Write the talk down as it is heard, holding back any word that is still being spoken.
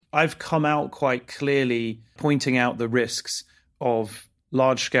I've come out quite clearly pointing out the risks of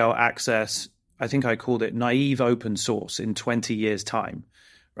large-scale access. I think I called it naive open source in 20 years' time,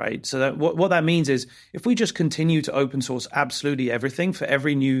 right? So that what that means is if we just continue to open source absolutely everything for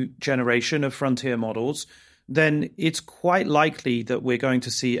every new generation of frontier models, then it's quite likely that we're going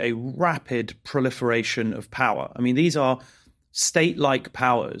to see a rapid proliferation of power. I mean, these are state-like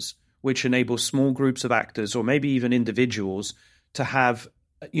powers which enable small groups of actors or maybe even individuals to have,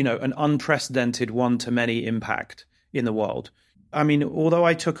 an unprecedented one-to-many impact in the world. I mean, although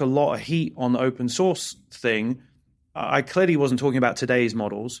I took a lot of heat on the open source thing, I clearly wasn't talking about today's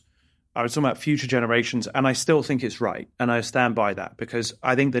models. I was talking about future generations, and I still think it's right. And I stand by that because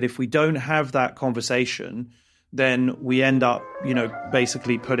I think that if we don't have that conversation, then we end up,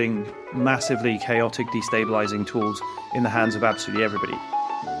 basically putting massively chaotic, destabilizing tools in the hands of absolutely everybody.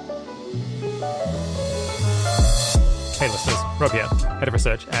 Hey listeners, Rob here, Head of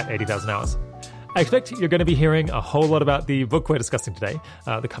Research at 80,000 Hours. I expect you're going to be hearing a whole lot about the book we're discussing today,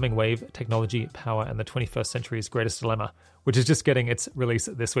 The Coming Wave, Technology, Power, and the 21st Century's Greatest Dilemma, which is just getting its release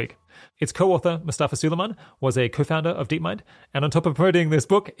this week. Its co-author, Mustafa Suleyman, was a co-founder of DeepMind, and on top of promoting this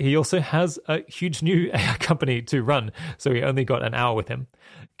book, he also has a huge new AI company to run, so he only got an hour with him.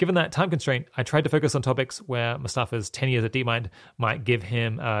 Given that time constraint, I tried to focus on topics where Mustafa's 10 years at DeepMind might give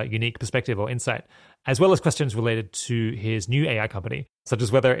him a unique perspective or insight, as well as questions related to his new AI company, such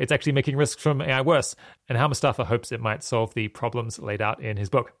as whether it's actually making risks from AI worse, and how Mustafa hopes it might solve the problems laid out in his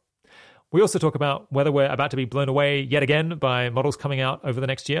book. We also talk about whether we're about to be blown away yet again by models coming out over the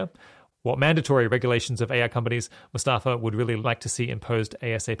next year, what mandatory regulations of AI companies Mustafa would really like to see imposed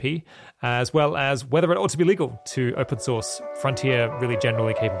ASAP, as well as whether it ought to be legal to open source frontier, really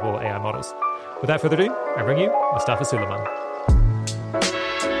generally capable AI models. Without further ado, I bring you Mustafa Suleyman.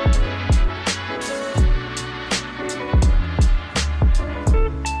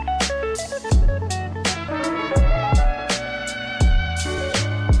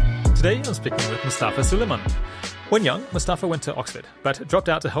 Today, I'm speaking with Mustafa Suleyman. When young, Mustafa went to Oxford, but dropped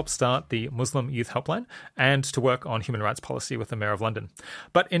out to help start the Muslim Youth Helpline and to work on human rights policy with the Mayor of London.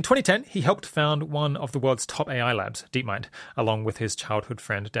 But in 2010, he helped found one of the world's top AI labs, DeepMind, along with his childhood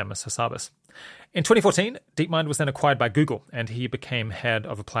friend Demis Hassabis. In 2014, DeepMind was then acquired by Google, and he became head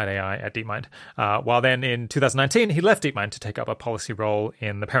of applied AI at DeepMind. While then in 2019, he left DeepMind to take up a policy role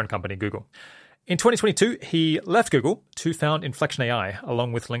in the parent company, Google. In 2022, he left Google to found Inflection AI,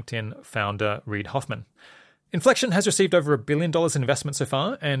 along with LinkedIn founder Reid Hoffman. Inflection has received over $1 billion in investment so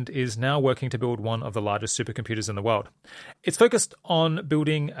far and is now working to build one of the largest supercomputers in the world. It's focused on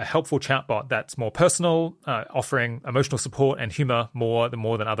building a helpful chatbot that's more personal, offering emotional support and humor more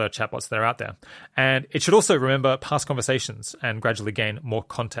than other chatbots that are out there. And it should also remember past conversations and gradually gain more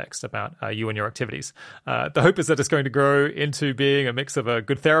context about you and your activities. The hope is that it's going to grow into being a mix of a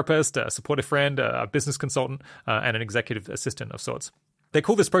good therapist, a supportive friend, a business consultant, and an executive assistant of sorts. They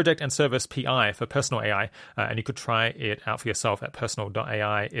call this project and service PI for Personal AI, and you could try it out for yourself at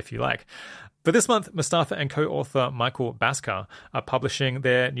personal.ai if you like. For this month, Mustafa and co-author Michael Bhaskar are publishing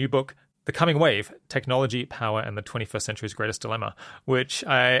their new book, The Coming Wave, Technology, Power, and the 21st Century's Greatest Dilemma, which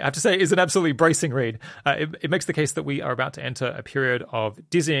I have to say is an absolutely bracing read. It makes the case that we are about to enter a period of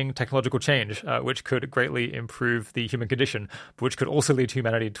dizzying technological change, which could greatly improve the human condition, but which could also lead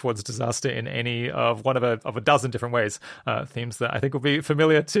humanity towards disaster in any of one of a dozen different ways, themes that I think will be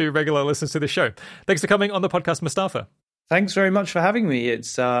familiar to regular listeners to this show. Thanks for coming on the podcast, Mustafa. Thanks very much for having me.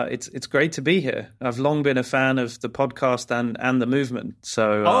 It's great to be here. I've long been a fan of the podcast and the movement.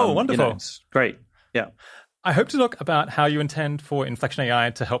 So wonderful. It's great. Yeah. I hope to talk about how you intend for Inflection AI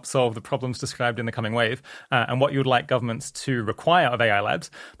to help solve the problems described in The Coming Wave and what you would like governments to require of AI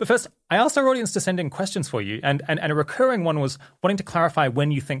labs. But first, I asked our audience to send in questions for you, and a recurring one was wanting to clarify when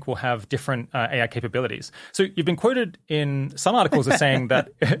you think we'll have different AI capabilities. So you've been quoted in some articles as saying that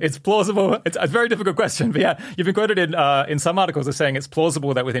it's plausible. It's a very difficult question, but yeah, you've been quoted in some articles as saying it's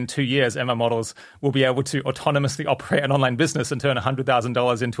plausible that within 2 years, ML models will be able to autonomously operate an online business and turn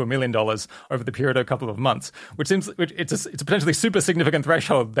 $100,000 into $1 million over the period of a couple of months, which it's a potentially super significant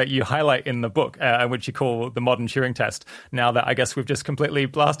threshold that you highlight in the book, which you call the modern Turing test. Now that I guess we've just completely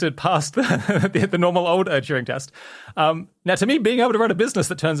blasted past the normal old Turing test. Now, to me, being able to run a business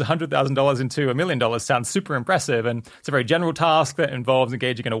that turns $100,000 into $1 million sounds super impressive, and it's a very general task that involves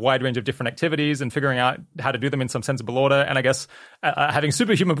engaging in a wide range of different activities and figuring out how to do them in some sensible order, and I guess having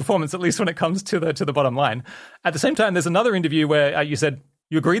superhuman performance, at least when it comes to the bottom line. At the same time, there's another interview where you said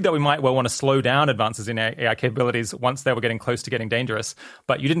you agreed that we might well want to slow down advances in AI capabilities once they were getting close to getting dangerous,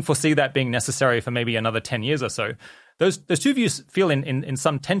 but you didn't foresee that being necessary for maybe another 10 years or so. Those two views feel in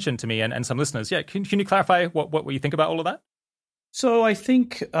some tension to me and some listeners. Yeah, can you clarify what you think about all of that? So I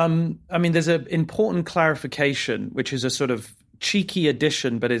think, there's an important clarification, which is a sort of cheeky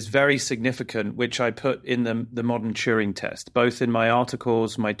addition, but is very significant, which I put in the modern Turing test, both in my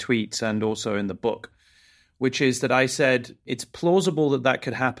articles, my tweets, and also in the book, which is that I said it's plausible that that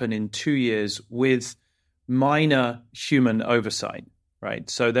could happen in 2 years with minor human oversight, right?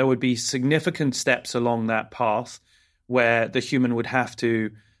 So there would be significant steps along that path where the human would have to,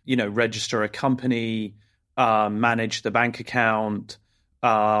 register a company, manage the bank account.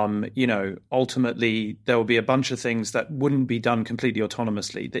 Ultimately, there will be a bunch of things that wouldn't be done completely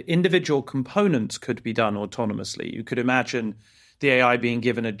autonomously. The individual components could be done autonomously. You could imagine the AI being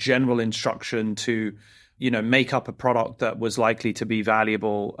given a general instruction to, make up a product that was likely to be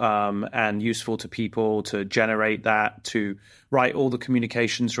valuable and useful to people, to generate that, to write all the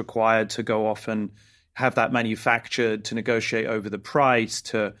communications required to go off and have that manufactured, to negotiate over the price,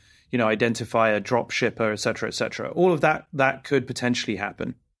 to identify a drop shipper, et cetera, et cetera. All of that could potentially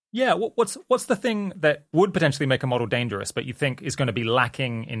happen. Yeah, what's the thing that would potentially make a model dangerous, but you think is going to be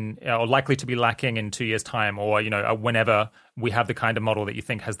lacking in, or likely to be lacking in 2 years' time, or whenever we have the kind of model that you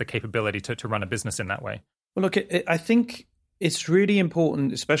think has the capability to run a business in that way? Well, look, I think it's really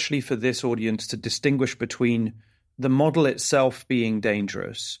important, especially for this audience, to distinguish between the model itself being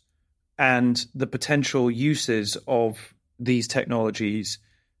dangerous and the potential uses of these technologies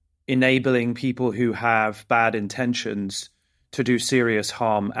enabling people who have bad intentions to do serious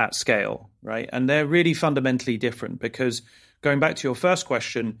harm at scale, right? And they're really fundamentally different, because going back to your first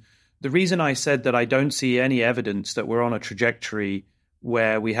question, the reason I said that I don't see any evidence that we're on a trajectory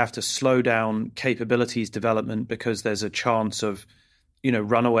where we have to slow down capabilities development because there's a chance of,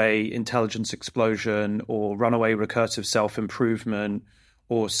 runaway intelligence explosion or runaway recursive self-improvement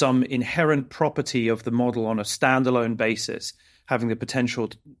or some inherent property of the model on a standalone basis having the potential,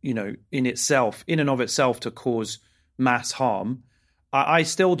 in and of itself, to cause mass harm. I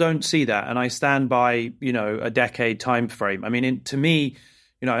still don't see that, and I stand by, a decade time frame. To me,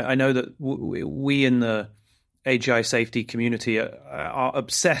 I know that we in the AGI safety community are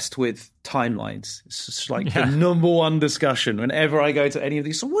obsessed with timelines. It's just like the number one discussion whenever I go to any of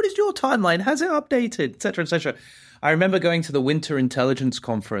these. So, what is your timeline? Has it updated, et cetera, et cetera? I remember going to the Winter Intelligence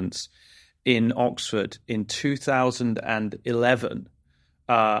Conference in Oxford in 2011.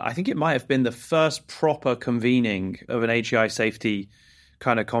 I think it might have been the first proper convening of an AGI safety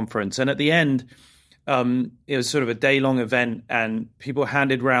kind of conference. And at the end, it was sort of a day-long event, and people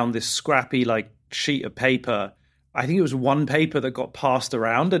handed around this scrappy sheet of paper. I think it was one paper that got passed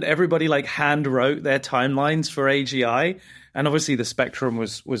around, and everybody hand wrote their timelines for AGI. And obviously the spectrum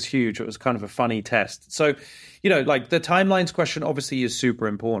was huge. It was kind of a funny test. So, the timelines question obviously is super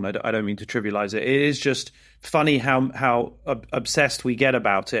important. I don't mean to trivialize it. It is just funny how obsessed we get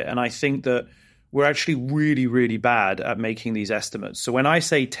about it. And I think that we're actually really, really bad at making these estimates. So when I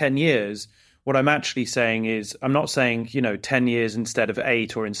say 10 years, what I'm actually saying is, I'm not saying, 10 years instead of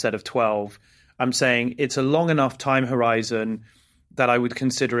 8 or instead of 12. I'm saying it's a long enough time horizon that I would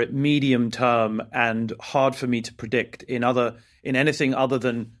consider it medium term and hard for me to predict in anything other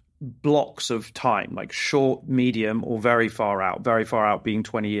than blocks of time, like short, medium, or very far out being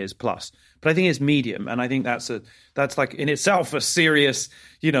 20 years plus. But I think it's medium, and I think that's in itself a serious,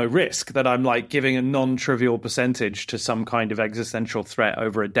 risk that I'm giving a non-trivial percentage to some kind of existential threat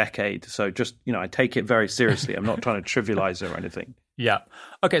over a decade. So just, I take it very seriously. I'm not trying to trivialize it or anything. Yeah.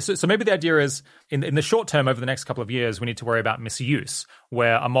 Okay, so maybe the idea is in the short term, over the next couple of years, we need to worry about misuse,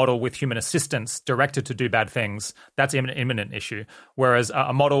 where a model with human assistance directed to do bad things, that's an imminent issue. Whereas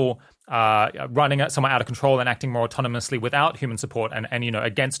a model running somewhere out of control and acting more autonomously without human support and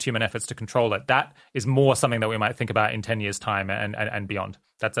against human efforts to control it, that is more something that we might think about in 10 years' time and beyond.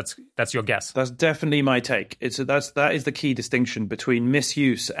 That's your guess. That's definitely my take. That is the key distinction between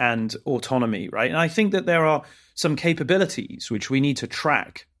misuse and autonomy, right? And I think that there are some capabilities which we need to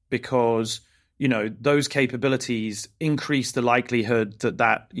track, because those capabilities increase the likelihood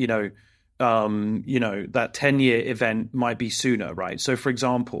that 10-year event might be sooner, right? So, for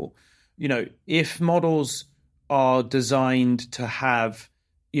example, if models are designed to have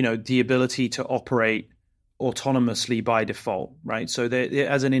the ability to operate autonomously by default, right? So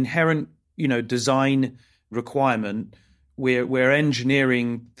as an inherent, design requirement, we're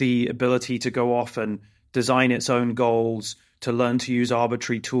engineering the ability to go off and design its own goals, to learn to use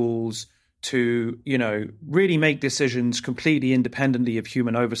arbitrary tools, to, really make decisions completely independently of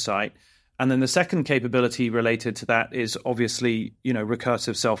human oversight. And then the second capability related to that is obviously,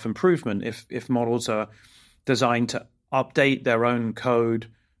 recursive self-improvement. If models are designed to update their own code,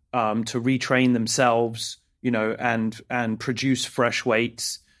 to retrain themselves, and produce fresh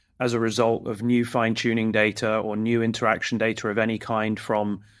weights, as a result of new fine-tuning data or new interaction data of any kind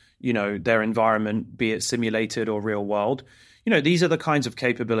from, their environment, be it simulated or real world. These are the kinds of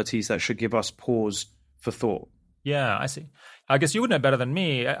capabilities that should give us pause for thought. Yeah, I see. I guess you would know better than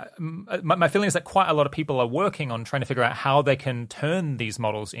me. My feeling is that quite a lot of people are working on trying to figure out how they can turn these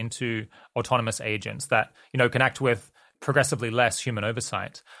models into autonomous agents that, can act with progressively less human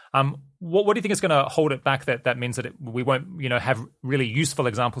oversight. What do you think is going to hold it back that means that we won't, have really useful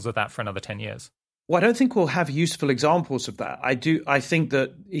examples of that for another 10 years? Well, I don't think we'll have useful examples of that. I think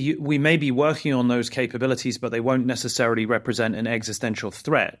that we may be working on those capabilities, but they won't necessarily represent an existential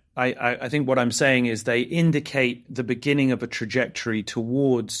threat. I think what I'm saying is they indicate the beginning of a trajectory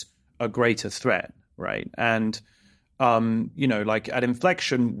towards a greater threat, right? And, like at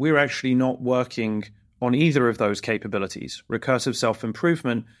Inflection, we're actually not working on either of those capabilities, recursive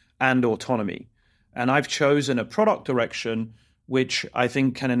self-improvement and autonomy. And I've chosen a product direction which I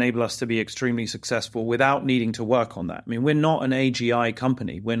think can enable us to be extremely successful without needing to work on that. I mean, we're not an AGI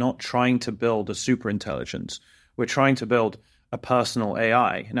company. We're not trying to build a superintelligence. We're trying to build a personal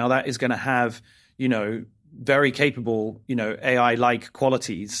AI. Now, that is going to have, very capable, AI-like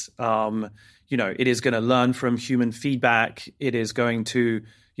qualities. It is going to learn from human feedback. It is going to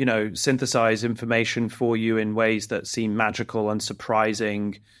synthesize information for you in ways that seem magical and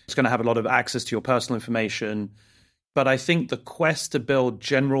surprising. It's going to have a lot of access to your personal information. But I think the quest to build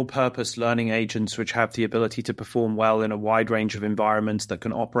general purpose learning agents which have the ability to perform well in a wide range of environments, that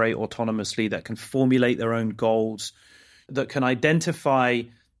can operate autonomously, that can formulate their own goals, that can identify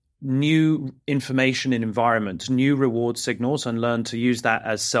new information in environments, new reward signals, and learn to use that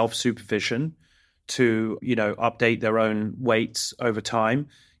as self-supervision to, update their own weights over time.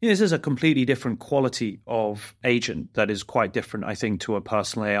 This is a completely different quality of agent that is quite different, I think, to a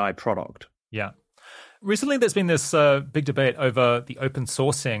personal AI product. Yeah. Recently, there's been this big debate over the open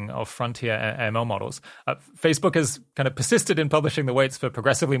sourcing of frontier ML models. Facebook has kind of persisted in publishing the weights for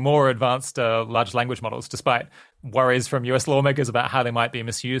progressively more advanced large language models, despite worries from US lawmakers about how they might be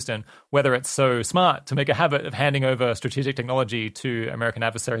misused and whether it's so smart to make a habit of handing over strategic technology to American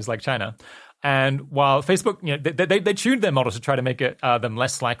adversaries like China. And while Facebook, they tuned their model to try to make it them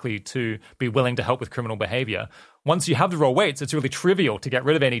less likely to be willing to help with criminal behavior. Once you have the raw weights, it's really trivial to get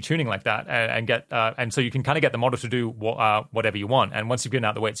rid of any tuning like that, and so you can kind of get the model to do whatever you want. And once you've given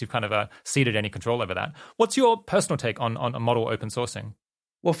out the weights, you've kind of ceded any control over that. What's your personal take on a model open sourcing?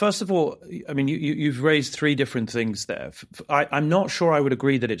 Well, first of all, I mean, you've raised three different things there. I'm not sure I would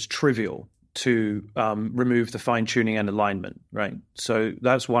agree that it's trivial to remove the fine-tuning and alignment, right? So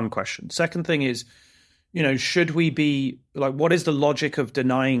that's one question. Second thing is, should we be like, what is the logic of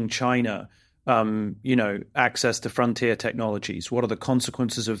denying China, access to frontier technologies? What are the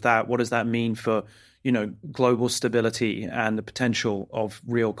consequences of that? What does that mean for, global stability and the potential of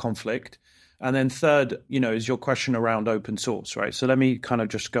real conflict? And then third, is your question around open source, right? So let me kind of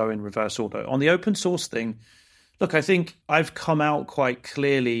just go in reverse order. On the open source thing, look, I think I've come out quite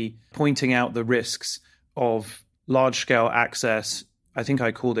clearly pointing out the risks of large-scale access. I think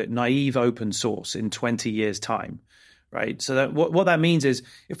I called it naive open source in 20 years' time, right? So that what that means is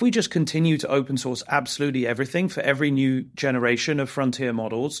if we just continue to open source absolutely everything for every new generation of frontier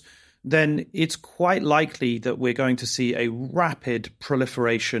models, then it's quite likely that we're going to see a rapid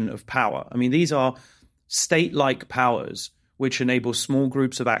proliferation of power. I mean, these are state-like powers which enable small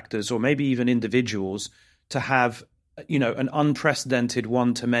groups of actors or maybe even individuals to have, an unprecedented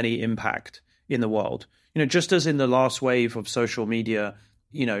one-to-many impact in the world. Just as in the last wave of social media,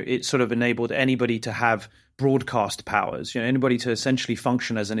 it sort of enabled anybody to have broadcast powers, anybody to essentially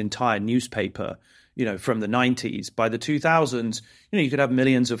function as an entire newspaper, from the 90s. By the 2000s, you could have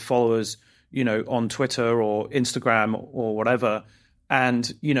millions of followers, on Twitter or Instagram or whatever.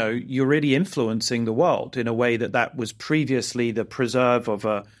 And, you're really influencing the world in a way that was previously the preserve of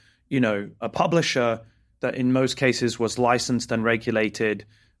a publisher that in most cases was licensed and regulated,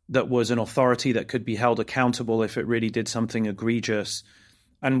 that was an authority that could be held accountable if it really did something egregious.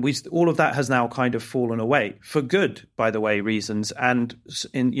 And all of that has now kind of fallen away for good, by the way, reasons, and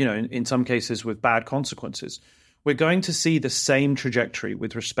in some cases with bad consequences. We're going to see the same trajectory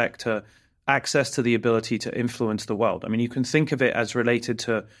with respect to access to the ability to influence the world. I mean, you can think of it as related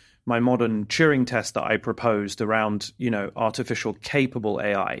to my modern Turing test that I proposed around, artificial capable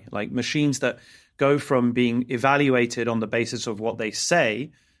AI, like machines that go from being evaluated on the basis of what they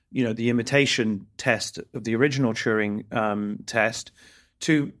say, the imitation test of the original Turing test,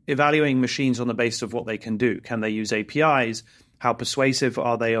 to evaluating machines on the basis of what they can do. Can they use APIs? How persuasive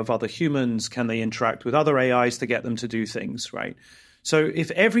are they of other humans? Can they interact with other AIs to get them to do things, right? So if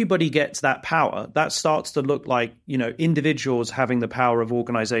everybody gets that power, that starts to look like, individuals having the power of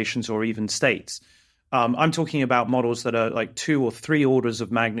organizations or even states. I'm talking about models that are like 2 or 3 orders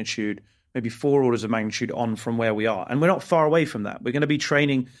of magnitude, maybe 4 orders of magnitude on from where we are. And we're not far away from that. We're going to be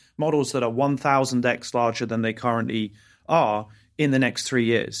training models that are 1,000x larger than they currently are in the next 3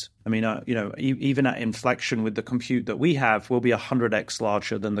 years. I mean, even at inflection with the compute that we have, we'll be 100x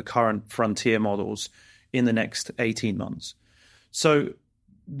larger than the current frontier models in the next 18 months. So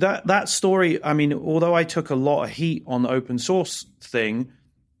that story, I mean, although I took a lot of heat on the open source thing,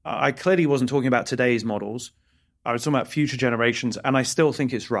 I clearly wasn't talking about today's models. I was talking about future generations, and I still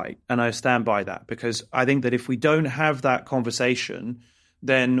think it's right. And I stand by that, because I think that if we don't have that conversation,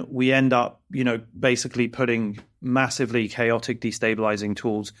 then we end up, basically putting massively chaotic, destabilizing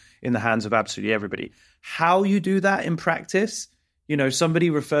tools in the hands of absolutely everybody. How you do that in practice, somebody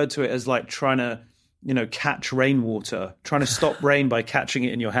referred to it as like trying to, catch rainwater, trying to stop rain by catching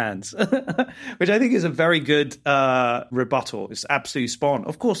it in your hands, which I think is a very good rebuttal. It's absolutely spot on.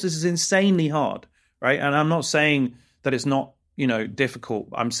 Of course, this is insanely hard, right? And I'm not saying that it's not, difficult.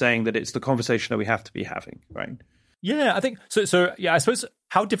 I'm saying that it's the conversation that we have to be having, right? Yeah, I think so. Yeah, I suppose,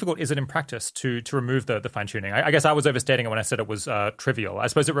 how difficult is it in practice to remove the fine tuning? I guess I was overstating it when I said it was trivial. I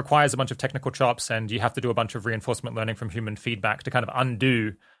suppose it requires a bunch of technical chops, and you have to do a bunch of reinforcement learning from human feedback to kind of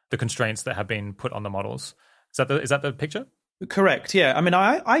undo the constraints that have been put on the models. Is that the picture? Correct. Yeah. I mean,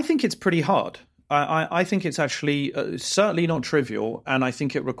 I think it's pretty hard. I think it's actually certainly not trivial, and I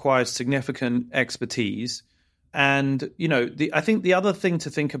think it requires significant expertise. And, I think the other thing to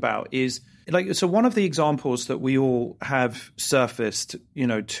think about is, so one of the examples that we all have surfaced,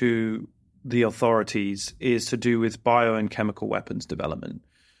 to the authorities is to do with bio and chemical weapons development,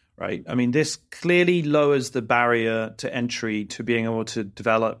 right? I mean, this clearly lowers the barrier to entry to being able to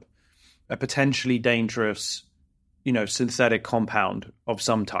develop a potentially dangerous, synthetic compound of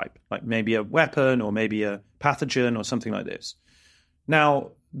some type, like maybe a weapon or maybe a pathogen or something like this.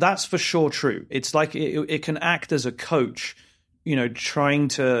 Now, that's for sure true. It's like it can act as a coach, trying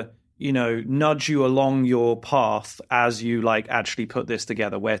to, nudge you along your path as you actually put this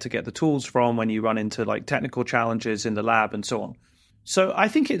together, where to get the tools from when you run into technical challenges in the lab and so on. So I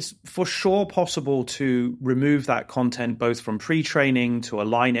think it's for sure possible to remove that content, both from pre-training to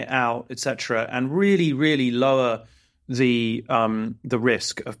align it out, etc., and really, really lower the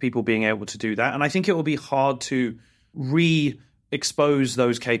risk of people being able to do that. And I think it will be hard to expose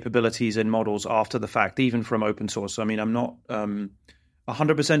those capabilities in models after the fact, even from open source. I mean, I'm not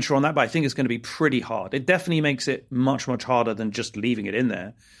 100% sure on that, but I think it's going to be pretty hard. It definitely makes it much, much harder than just leaving it in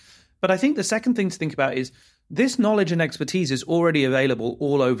there. But I think the second thing to think about is this knowledge and expertise is already available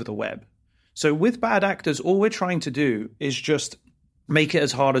all over the web. So with bad actors, all we're trying to do is just make it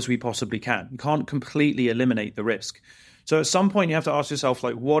as hard as we possibly can. You can't completely eliminate the risk. So at some point you have to ask yourself,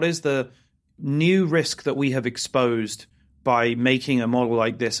 what is the new risk that we have exposed by making a model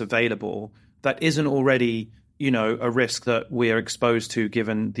like this available that isn't already, a risk that we're exposed to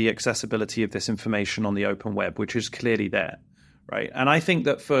given the accessibility of this information on the open web, which is clearly there, right? And I think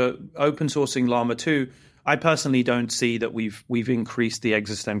that for open sourcing Llama 2, I personally don't see that we've increased the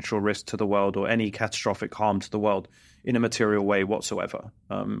existential risk to the world or any catastrophic harm to the world in a material way whatsoever.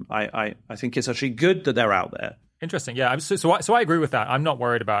 I think it's actually good that they're out there. Interesting. Yeah. So I agree with that. I'm not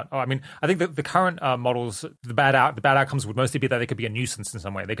worried about. I mean, I think that the current models, the bad outcomes would mostly be that they could be a nuisance in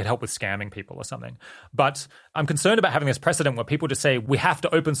some way. They could help with scamming people or something. But I'm concerned about having this precedent where people just say we have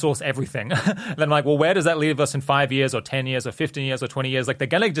to open source everything. Then I'm like, well, where does that leave us in 5 years or 10 years or 15 years or 20 years? They're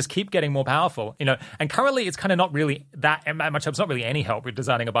gonna just keep getting more powerful, And currently, it's kind of not really that much. It's not really any help with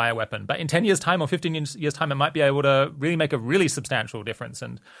designing a bioweapon. But in 10 years' time or 15 years' time, it might be able to really make a really substantial difference.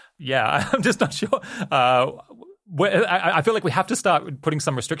 And yeah, I'm just not sure. I feel like we have to start putting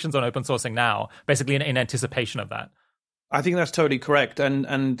some restrictions on open sourcing now, basically in anticipation of that. I think that's totally correct,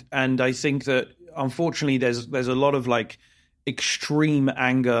 and I think that unfortunately there's a lot of extreme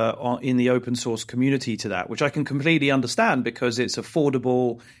anger in the open source community to that, which I can completely understand because it's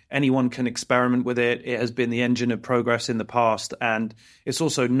affordable. Anyone can experiment with it. It has been the engine of progress in the past, and it's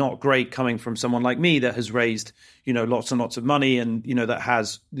also not great coming from someone like me that has raised lots and lots of money and that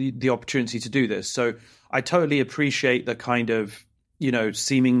has the opportunity to do this. So I totally appreciate the kind of,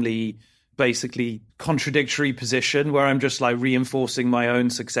 seemingly basically contradictory position where I'm just reinforcing my own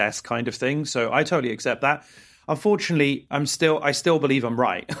success kind of thing. So I totally accept that. Unfortunately, I still believe I'm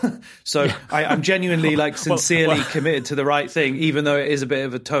right. So yeah. I'm genuinely sincerely committed to the right thing, even though it is a bit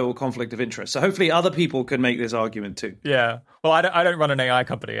of a total conflict of interest. So hopefully other people can make this argument too. Yeah. Well, I don't run an AI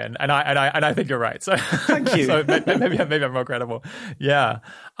company, and I think you're right. So thank you. So maybe I'm more credible. Yeah.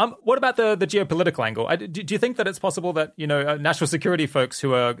 What about the geopolitical angle? Do you think that it's possible that, national security folks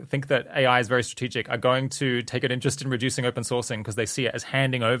who think that AI is very strategic are going to take an interest in reducing open sourcing because they see it as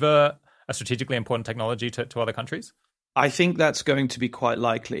handing over a strategically important technology to other countries? I think that's going to be quite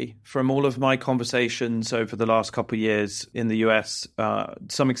likely. From all of my conversations over the last couple of years in the US, to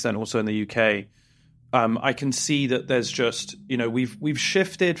some extent also in the UK, I can see that there's just, we've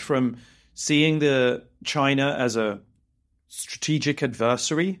shifted from seeing the China as a strategic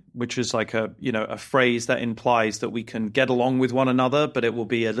adversary, which is like a phrase that implies that we can get along with one another, but it will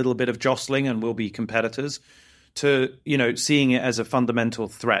be a little bit of jostling and we'll be competitors, to, seeing it as a fundamental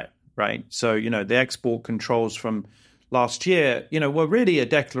threat, right? So, the export controls from last year, were really a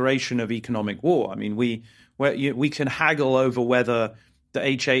declaration of economic war. I mean, we can haggle over whether the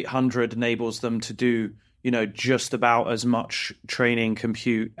H800 enables them to do, just about as much training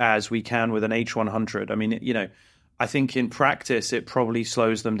compute as we can with an H100. I mean, I think in practice, it probably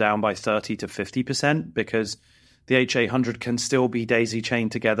slows them down by 30 to 50% because the H800 can still be daisy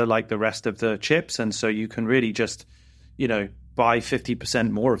chained together like the rest of the chips. And so you can really just, buy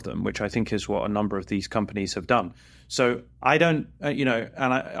 50% more of them, which I think is what a number of these companies have done. So I don't,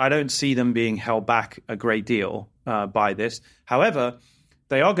 I don't see them being held back a great deal by this. However,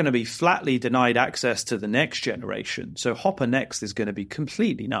 they are going to be flatly denied access to the next generation. So Hopper Next is going to be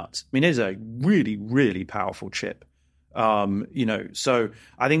completely nuts. I mean, it's a really, really powerful chip. So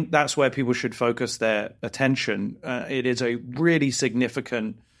I think that's where people should focus their attention. It is a really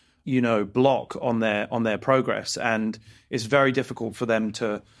significant, block on their progress, and it's very difficult for them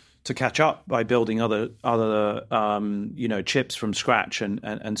to catch up by building other chips from scratch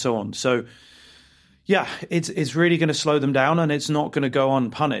and so on. So yeah, it's really going to slow them down, and it's not going to go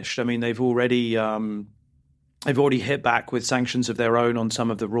unpunished. I mean, they've already hit back with sanctions of their own on some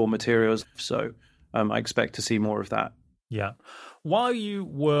of the raw materials. So I expect to see more of that. Yeah. While you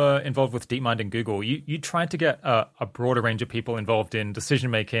were involved with DeepMind and Google, you tried to get a broader range of people involved in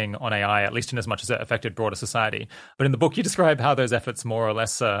decision-making on AI, at least in as much as it affected broader society. But in the book, you describe how those efforts more or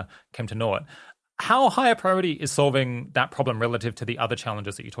less came to naught. How high a priority is solving that problem relative to the other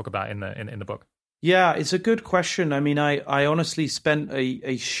challenges that you talk about in the book? Yeah, it's a good question. I mean, I honestly spent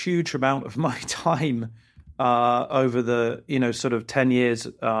a huge amount of my time over the, sort of 10 years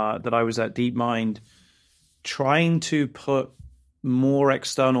that I was at DeepMind trying to put more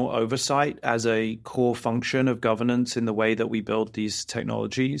external oversight as a core function of governance in the way that we build these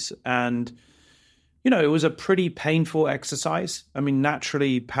technologies. And, it was a pretty painful exercise. I mean,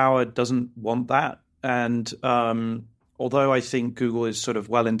 naturally, power doesn't want that. And although I think Google is sort of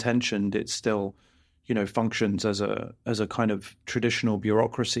well-intentioned, it still, functions as a kind of traditional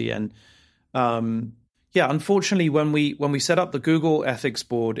bureaucracy. And unfortunately, when we set up the Google ethics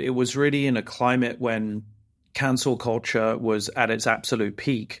board, it was really in a climate when cancel culture was at its absolute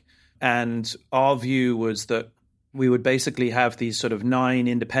peak. And our view was that we would basically have these sort of 9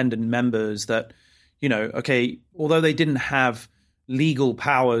 independent members that, although they didn't have legal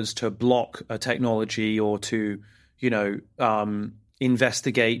powers to block a technology or to,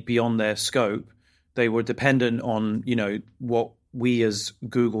 investigate beyond their scope, they were dependent on, what we as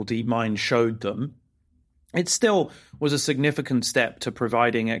Google DeepMind showed them. It still was a significant step to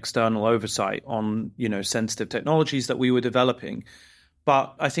providing external oversight on, sensitive technologies that we were developing.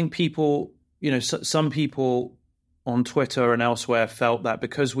 But I think people, some people on Twitter and elsewhere felt that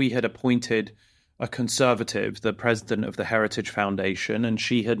because we had appointed a conservative, the president of the Heritage Foundation, and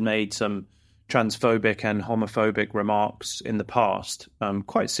she had made some transphobic and homophobic remarks in the past,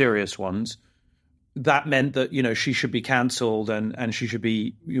 quite serious ones, that meant that, she should be cancelled and she should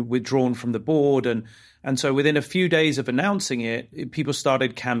be withdrawn from the board. And so within a few days of announcing it, people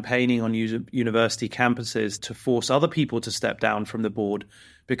started campaigning on university campuses to force other people to step down from the board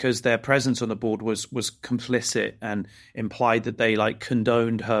because their presence on the board was complicit and implied that they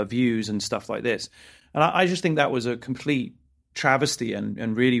condoned her views and stuff like this. And I just think that was a complete travesty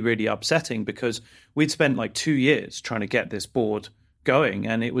and really, really upsetting because we'd spent 2 years trying to get this board going,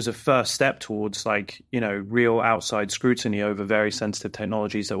 and it was a first step towards real outside scrutiny over very sensitive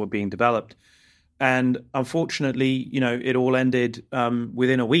technologies that were being developed. And unfortunately, it all ended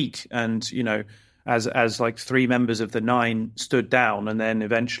within a week. And, as 3 members of the 9 stood down, and then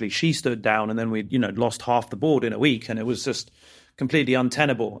eventually she stood down, and then we, lost half the board in a week. And it was just completely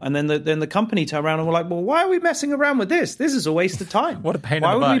untenable. And then the company turned around and were like, well, why are we messing around with this? This is a waste of time. What a pain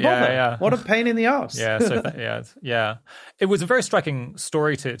why in the would butt. we bother? Yeah. What a pain in the arse. Yeah. It was a very striking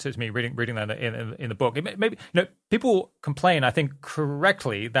story to me reading that in the book. Maybe people complain, I think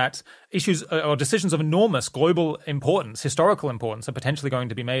correctly, that issues or decisions of enormous global importance, historical importance, are potentially going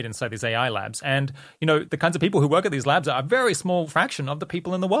to be made inside these AI labs. And the kinds of people who work at these labs are a very small fraction of the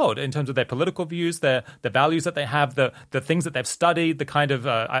people in the world in terms of their political views, the values that they have, the things that they've studied, the kind of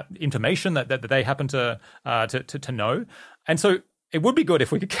information that they happen to know. And so it would be good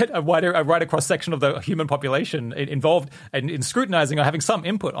if we could get a wider cross section of the human population involved in scrutinizing or having some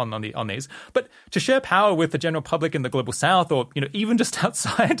input on these. But to share power with the general public in the global south, or even just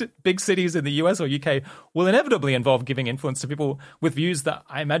outside big cities in the US or UK, will inevitably involve giving influence to people with views that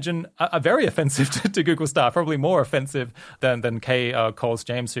I imagine are very offensive to Google staff, probably more offensive than Kay Coles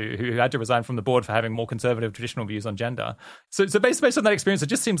James, who had to resign from the board for having more conservative traditional views on gender. So based on that experience, it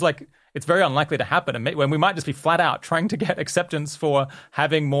just seems like it's very unlikely to happen, and when we might just be flat out trying to get acceptance for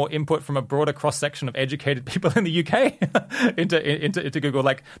having more input from a broader cross-section of educated people in the UK into Google,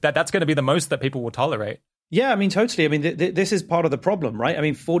 like that's going to be the most that people will tolerate. Yeah, I mean, totally. I mean, this is part of the problem, right? I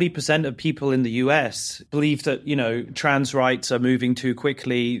mean, 40% of people in the US believe that, trans rights are moving too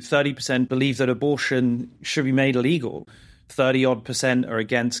quickly. 30% believe that abortion should be made illegal. 30-odd% are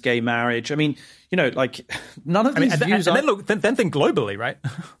against gay marriage. I mean, none of these views are... Then think globally, right?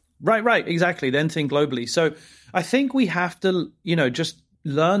 Right, exactly. Then think globally. So I think we have to, just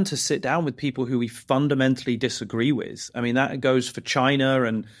learn to sit down with people who we fundamentally disagree with. I mean, that goes for China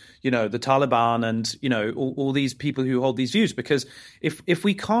and, the Taliban and, all these people who hold these views. Because if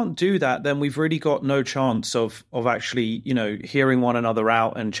we can't do that, then we've really got no chance of actually, hearing one another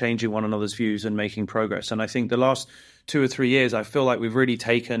out and changing one another's views and making progress. And I think the last 2 or 3 years, I feel like we've really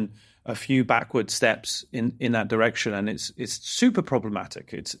taken a few backward steps in that direction, and it's super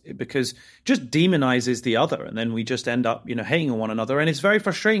problematic. It's because it just demonizes the other, and then we just end up hating on one another, and it's very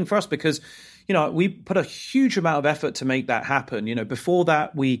frustrating for us because we put a huge amount of effort to make that happen. Before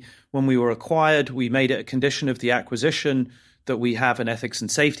that, when we were acquired, we made it a condition of the acquisition that we have an ethics and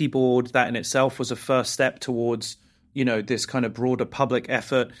safety board. That in itself was a first step towards this kind of broader public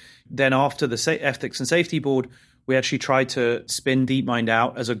effort. Then after the ethics and safety board, we actually tried to spin DeepMind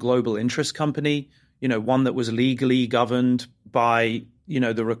out as a global interest company, one that was legally governed by,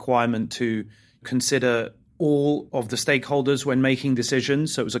 the requirement to consider all of the stakeholders when making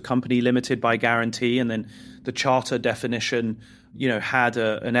decisions. So it was a company limited by guarantee. And then the charter definition, had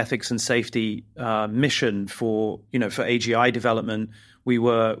an ethics and safety mission for AGI development.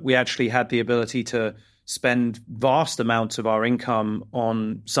 We actually had the ability to spend vast amounts of our income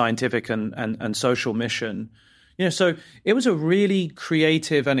on scientific and social mission. So it was a really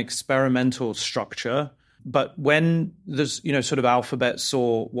creative and experimental structure. But when this, sort of Alphabet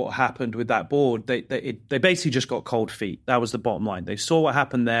saw what happened with that board, they basically just got cold feet. That was the bottom line. They saw what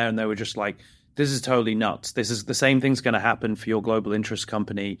happened there, and they were just like, "This is totally nuts. This is the same thing's going to happen for your global interest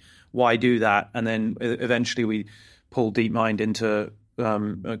company. Why do that?" And then eventually we pulled DeepMind into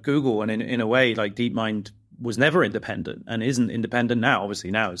Google, and in a way, like DeepMind was never independent and isn't independent now.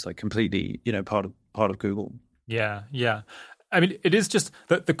 Obviously, now it's like completely, part of Google. Yeah. I mean, it is just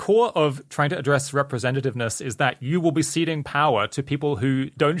that the core of trying to address representativeness is that you will be ceding power to people who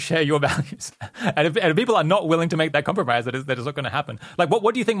don't share your values. And if people are not willing to make that compromise, that is not going to happen. Like,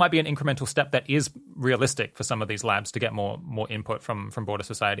 what do you think might be an incremental step that is realistic for some of these labs to get more input from broader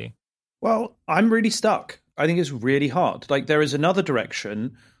society? Well, I'm really stuck. I think it's really hard. Like, there is another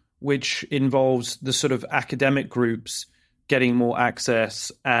direction which involves the sort of academic groups getting more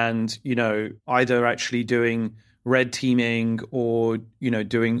access and, either actually doing red teaming or,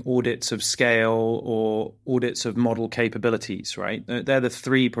 doing audits of scale or audits of model capabilities, right? They're the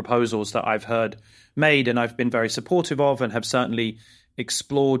three proposals that I've heard made and I've been very supportive of and have certainly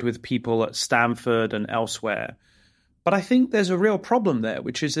explored with people at Stanford and elsewhere. But I think there's a real problem there,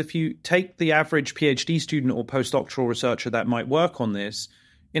 which is if you take the average PhD student or postdoctoral researcher that might work on this,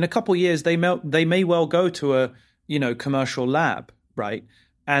 in a couple of years, they may well go to a commercial lab, right?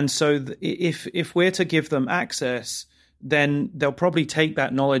 And so if we're to give them access, then they'll probably take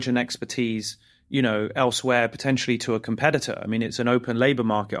that knowledge and expertise, elsewhere, potentially to a competitor. I mean, it's an open labor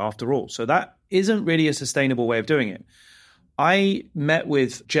market after all. So that isn't really a sustainable way of doing it. I met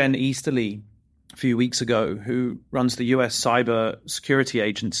with Jen Easterly a few weeks ago, who runs the US cyber security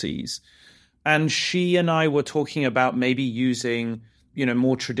agencies. And she and I were talking about maybe using,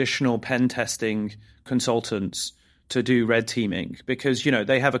 more traditional pen testing consultants to do red teaming because,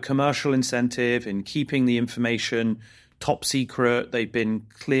 they have a commercial incentive in keeping the information top secret. They've been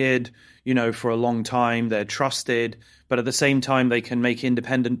cleared, for a long time. They're trusted, but at the same time, they can make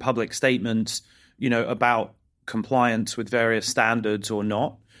independent public statements, about compliance with various standards or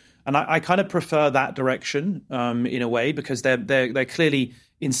not. And I kind of prefer that direction in a way, because they're clearly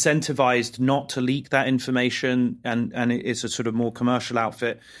incentivized not to leak that information, and it's a sort of more commercial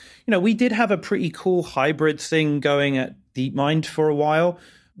outfit. We did have a pretty cool hybrid thing going at DeepMind for a while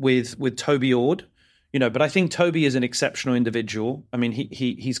with Toby Ord, but I think Toby is an exceptional individual. I mean,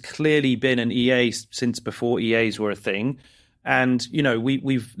 he's clearly been an EA since before EAs were a thing. And,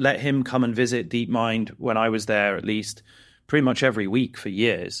 we've let him come and visit DeepMind when I was there, at least pretty much every week for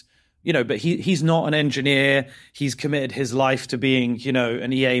years. But he's not an engineer. He's committed his life to being,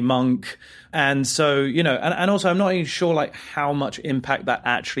 an EA monk. And so, and also I'm not even sure like how much impact that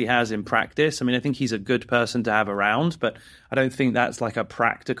actually has in practice. I mean, I think he's a good person to have around, but I don't think that's like a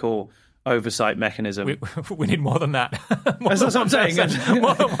practical oversight mechanism. We need more than that. That's what I'm saying.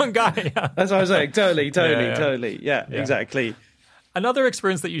 More than one guy. Yeah. That's what I'm saying. Totally. Yeah, exactly. Another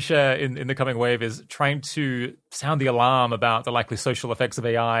experience that you share in the coming wave is trying to sound the alarm about the likely social effects of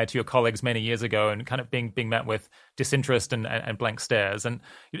AI to your colleagues many years ago, and kind of being met with disinterest and blank stares. And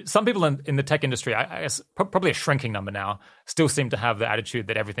some people in the tech industry, I guess probably a shrinking number now, still seem to have the attitude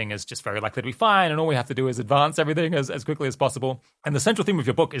that everything is just very likely to be fine and all we have to do is advance everything as quickly as possible. And the central theme of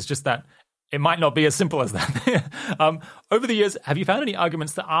your book is just that it might not be as simple as that. Over the years, have you found any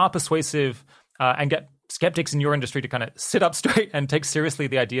arguments that are persuasive and get skeptics in your industry to kind of sit up straight and take seriously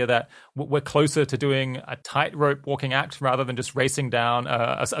the idea that we're closer to doing a tightrope walking act rather than just racing down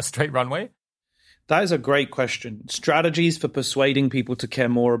a straight runway? That is a great question. Strategies for persuading people to care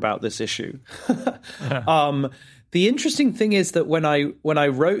more about this issue. The interesting thing is that when I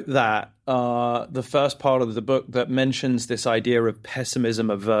wrote that, the first part of the book that mentions this idea of pessimism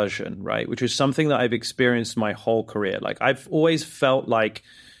aversion, right, which is something that I've experienced my whole career. Like I've always felt like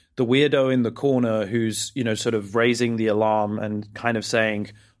the weirdo in the corner who's, sort of raising the alarm and kind of saying,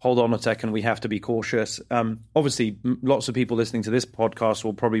 hold on a second, we have to be cautious. Obviously, lots of people listening to this podcast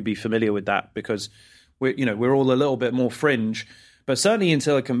will probably be familiar with that because we're all a little bit more fringe. But certainly in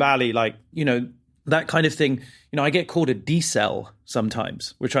Silicon Valley, like, that kind of thing, I get called a decel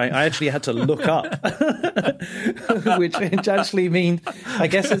sometimes, which I actually had to look up, which actually means, I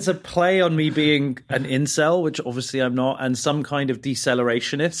guess it's a play on me being an incel, which obviously I'm not, and some kind of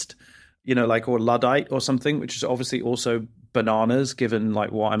decelerationist, or Luddite or something, which is obviously also bananas given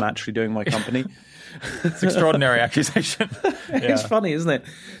like what I'm actually doing in my company. It's an extraordinary accusation. It's funny, isn't it?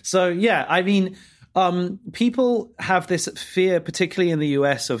 So, yeah, I mean, people have this fear, particularly in the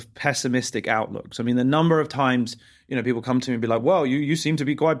US, of pessimistic outlooks. I mean, the number of times, people come to me and be like, well, you seem to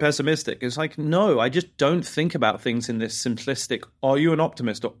be quite pessimistic. It's like, no, I just don't think about things in this simplistic, are you an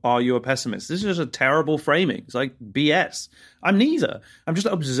optimist or are you a pessimist? This is just a terrible framing. It's like BS. I'm neither. I'm just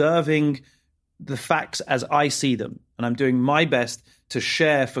observing the facts as I see them. And I'm doing my best to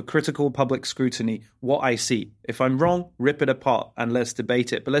share for critical public scrutiny what I see. If I'm wrong, rip it apart and let's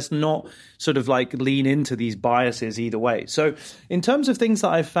debate it. But let's not sort of like lean into these biases either way. So in terms of things that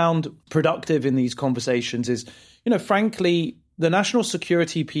I've found productive in these conversations is, frankly, the national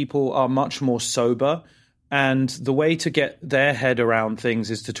security people are much more sober. And the way to get their head around things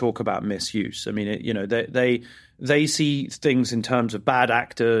is to talk about misuse. I mean, they see things in terms of bad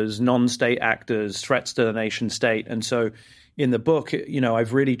actors, non-state actors, threats to the nation state. And so in the book,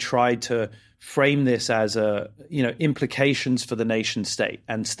 I've really tried to frame this as implications for the nation state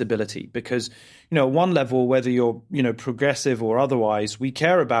and stability. Because, at one level, whether you're, progressive or otherwise, we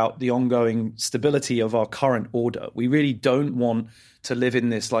care about the ongoing stability of our current order. We really don't want to live in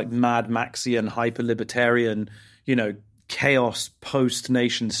this like Mad Maxian, hyper-libertarian, chaos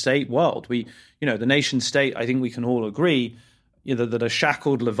post-nation state world. The nation state, I think we can all agree, that a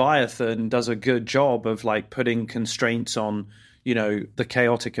shackled Leviathan does a good job of like putting constraints on, the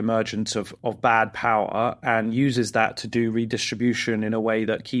chaotic emergence of bad power and uses that to do redistribution in a way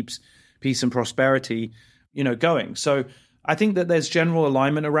that keeps peace and prosperity, going. So I think that there's general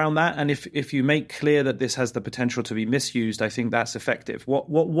alignment around that. And if you make clear that this has the potential to be misused, I think that's effective. What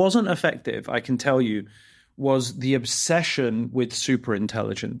wasn't effective, I can tell you, was the obsession with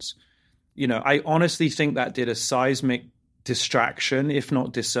superintelligence. I honestly think that did a seismic distraction, if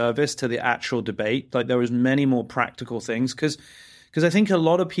not disservice, to the actual debate. Like there was many more practical things because I think a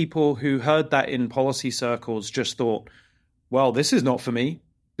lot of people who heard that in policy circles just thought, well, this is not for me.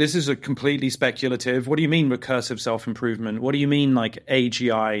 This is a completely speculative. What do you mean recursive self-improvement? What do you mean like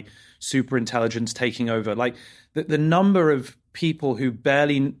AGI, superintelligence taking over? Like the number of people who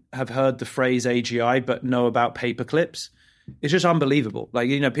barely have heard the phrase AGI but know about paperclips it's just unbelievable. Like,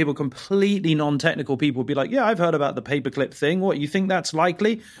 people completely non-technical people would be like, yeah, I've heard about the paperclip thing. What, you think that's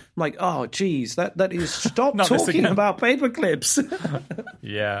likely? I'm like, oh, geez, that is, stop talking about paperclips.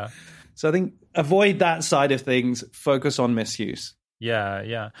 Yeah. So I think avoid that side of things, focus on misuse.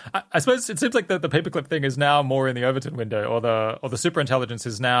 Yeah. I suppose it seems like the paperclip thing is now more in the Overton window, or the superintelligence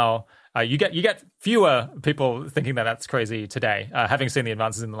is now. You get fewer people thinking that that's crazy today, having seen the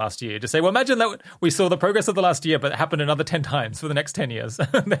advances in the last year. Just say, well, imagine that we saw the progress of the last year, but it happened another 10 times for the next 10 years.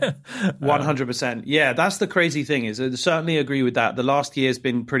 100%. Yeah, that's the crazy thing. I certainly agree with that. The last year's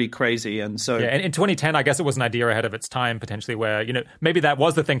been pretty crazy. And so... Yeah, and in 2010, I guess it was an idea ahead of its time, potentially, where, maybe that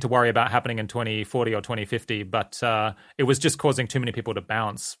was the thing to worry about happening in 2040 or 2050, but it was just causing too many people to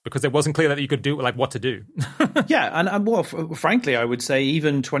bounce because it wasn't clear that you could do, like, what to do. Yeah, and well, frankly, I would say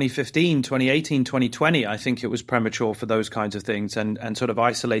even 2015, 2018, 2020, I think it was premature for those kinds of things and sort of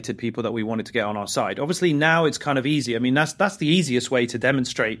isolated people that we wanted to get on our side. Obviously, now it's kind of easy. I mean, that's the easiest way to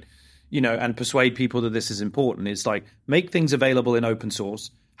demonstrate, and persuade people that this is important, is like make things available in open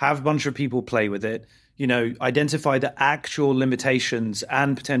source, have a bunch of people play with it, identify the actual limitations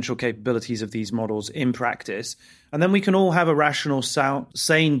and potential capabilities of these models in practice. And then we can all have a rational,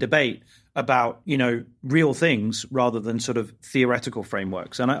 sane debate about, real things rather than sort of theoretical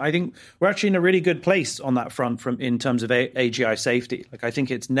frameworks. And I think we're actually in a really good place on that front in terms of AGI safety. Like, I think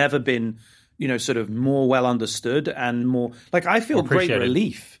it's never been, sort of more well understood and more, like, I feel great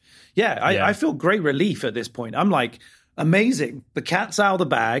relief. Yeah, I feel great relief at this point. I'm like, amazing. The cat's out of the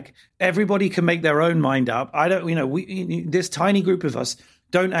bag. Everybody can make their own mind up. I don't, this tiny group of us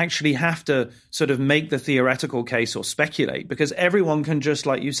don't actually have to sort of make the theoretical case or speculate, because everyone can just,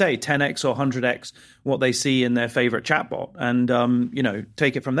 like you say, 10x or 100x what they see in their favorite chatbot and,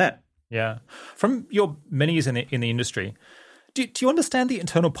 take it from there. Yeah. From your many years in the industry, do you understand the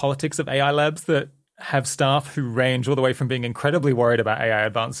internal politics of AI labs that have staff who range all the way from being incredibly worried about AI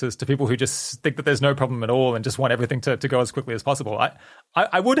advances to people who just think that there's no problem at all and just want everything to go as quickly as possible?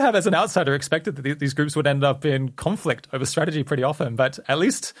 I would have, as an outsider, expected that these groups would end up in conflict over strategy pretty often, but at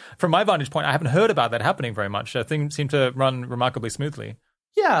least from my vantage point, I haven't heard about that happening very much. Things seem to run remarkably smoothly.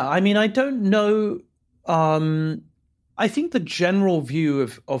 Yeah, I mean, I don't know. I think the general view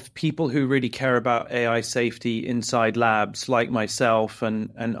of people who really care about AI safety inside labs, like myself and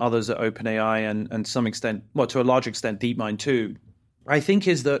others at OpenAI and some extent, well, to a large extent, DeepMind too, I think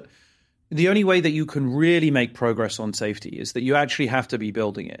is that the only way that you can really make progress on safety is that you actually have to be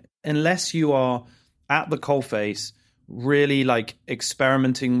building it. Unless you are at the coalface, really like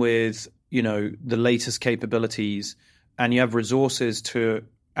experimenting with, the latest capabilities, and you have resources to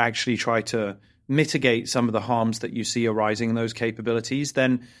actually try to mitigate some of the harms that you see arising in those capabilities,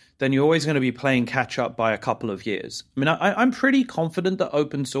 then you're always going to be playing catch up by a couple of years. I mean, I'm pretty confident that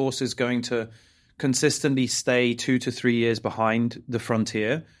open source is going to consistently stay 2 to 3 years behind the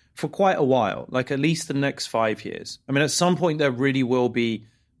frontier for quite a while, like at least the next 5 years. I mean, at some point there really will be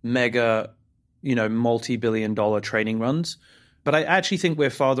mega, multi-billion-dollar training runs. But I actually think we're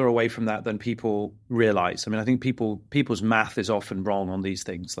farther away from that than people realize. I mean, I think people's math is often wrong on these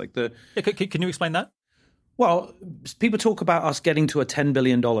things. Like can you explain that? Well, people talk about us getting to a $10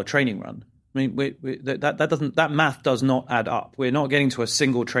 billion training run. I mean, that math does not add up. We're not getting to a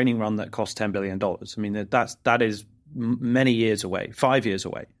single training run that costs $10 billion. I mean, that is many years away, 5 years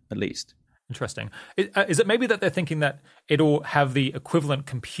away at least. Interesting. Is it maybe that they're thinking that it'll have the equivalent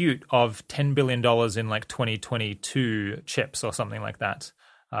compute of $10 billion in like 2022 chips or something like that?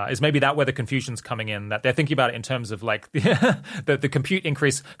 Is maybe that where the confusion's coming in, that they're thinking about it in terms of like the compute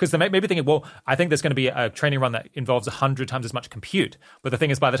increase? Because they may be thinking, well, I think there's going to be a training run that involves 100 times as much compute. But the thing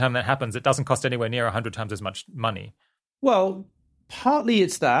is, by the time that happens, it doesn't cost anywhere near 100 times as much money. Well, partly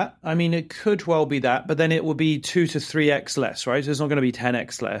it's that. I mean, it could well be that, but then it will be 2 to 3x less, right? So it's not going to be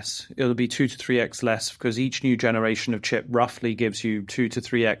 10x less. It'll be 2 to 3x less because each new generation of chip roughly gives you 2 to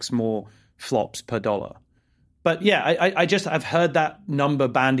 3x more flops per dollar. But yeah, I've heard that number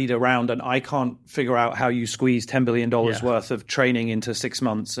bandied around, and I can't figure out how you squeeze $10 billion worth of training into 6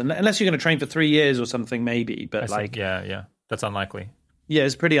 months, unless you're going to train for 3 years or something, maybe. But yeah, that's unlikely. Yeah,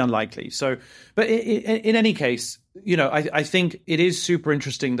 it's pretty unlikely. So, but in any case, I think it is super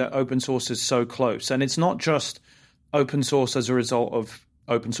interesting that open source is so close. And it's not just open source as a result of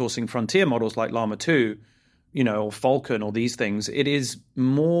open sourcing frontier models like Llama 2, or Falcon or these things. It is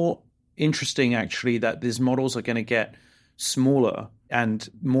more interesting, actually, that these models are going to get smaller and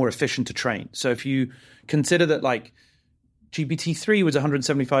more efficient to train. So if you consider that, like, GPT-3 was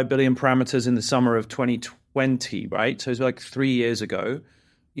 175 billion parameters in the summer of 2020, right? So it's like 3 years ago,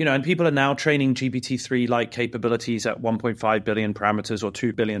 and people are now training GPT-3 like capabilities at 1.5 billion parameters or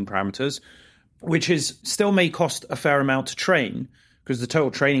 2 billion parameters. which is still may cost a fair amount to train because the total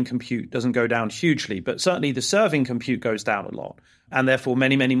training compute doesn't go down hugely, but certainly the serving compute goes down a lot. And therefore,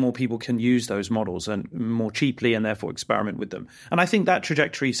 many, many more people can use those models and more cheaply and therefore experiment with them. And I think that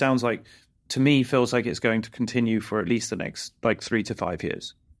trajectory sounds like, to me, feels like it's going to continue for at least the next 3 to 5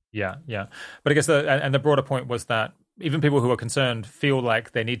 years. Yeah. But I guess the broader point was that even people who are concerned feel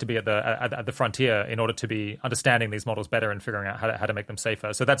like they need to be at the frontier in order to be understanding these models better and figuring out how to make them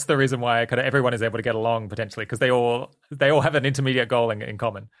safer. So that's the reason why kind of everyone is able to get along potentially, because they all have an intermediate goal in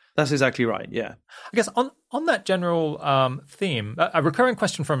common. That's exactly right. Yeah. I guess on that general theme, a recurring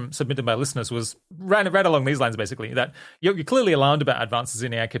question submitted by listeners was ran along these lines, basically, that you're clearly alarmed about advances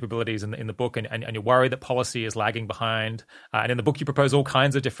in AI capabilities in the book, and you're worried that policy is lagging behind. And in the book, you propose all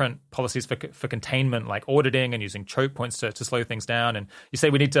kinds of different policies for containment, like auditing and using choke points to slow things down. And you say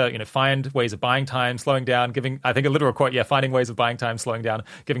we need to find ways of buying time, slowing down, giving, I think a literal quote, finding ways of buying time, slowing down,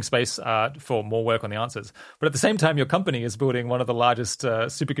 giving space for more work on the answers. But at the same time, your company is building one of the largest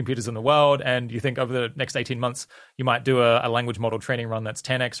supercomputers in the world, and you think over the next 18 months, you might do a language model training run that's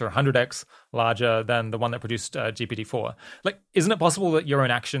 10x or 100x larger than the one that produced GPT-4. Like, isn't it possible that your own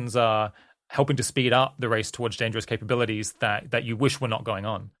actions are helping to speed up the race towards dangerous capabilities that you wish were not going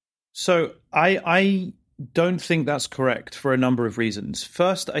on? So I don't think that's correct for a number of reasons.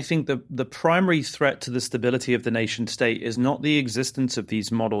 First, I think the primary threat to the stability of the nation state is not the existence of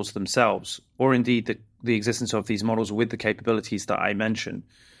these models themselves, or indeed the existence of these models with the capabilities that I mentioned.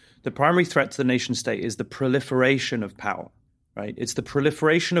 The primary threat to the nation state is the proliferation of power, right? It's the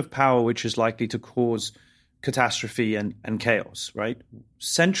proliferation of power which is likely to cause catastrophe and chaos, right?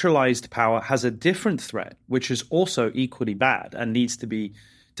 Centralized power has a different threat, which is also equally bad and needs to be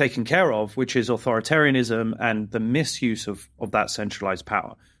taken care of, which is authoritarianism and the misuse of that centralized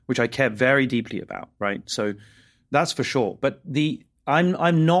power, which I care very deeply about, right? So that's for sure. But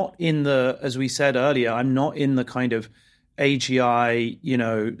I'm not in the, as we said earlier, I'm not in the kind of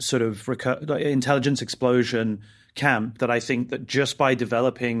AGI, sort of intelligence explosion camp that I think that just by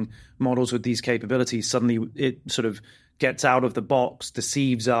developing models with these capabilities, suddenly it sort of gets out of the box,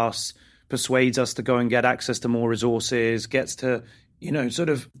 deceives us, persuades us to go and get access to more resources, gets to, sort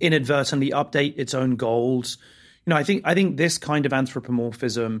of inadvertently update its own goals. I think this kind of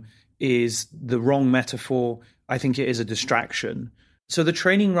anthropomorphism is the wrong metaphor. I think it is a distraction. So the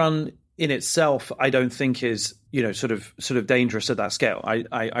training run in itself, I don't think is, sort of dangerous at that scale.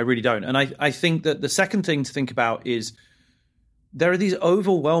 I really don't. And I think that the second thing to think about is there are these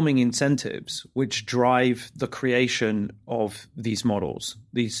overwhelming incentives which drive the creation of these models,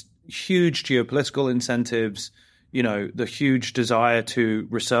 these huge geopolitical incentives, the huge desire to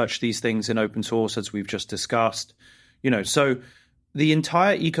research these things in open source, as we've just discussed, so the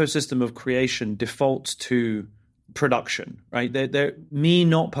entire ecosystem of creation defaults to production, right? Me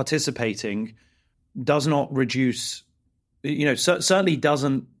not participating does not reduce, certainly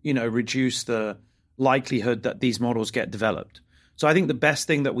doesn't, reduce the likelihood that these models get developed. So I think the best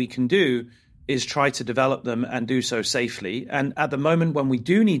thing that we can do is try to develop them and do so safely. And at the moment when we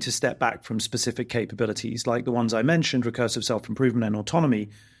do need to step back from specific capabilities, like the ones I mentioned, recursive self-improvement and autonomy,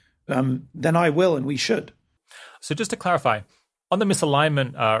 then I will and we should. So just to clarify, on the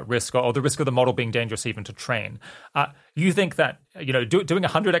misalignment risk or the risk of the model being dangerous even to train, you think that doing a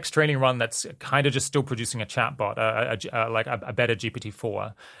 100x training run that's kind of just still producing a chatbot, like a better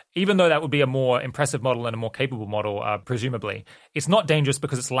GPT-4, even though that would be a more impressive model and a more capable model, presumably, it's not dangerous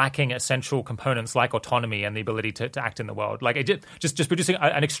because it's lacking essential components like autonomy and the ability to act in the world. Like just producing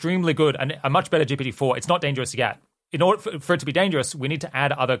an extremely good and a much better GPT-4, it's not dangerous yet. In order for it to be dangerous, we need to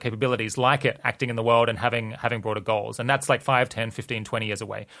add other capabilities like it acting in the world and having broader goals. And that's like 5, 10, 15, 20 years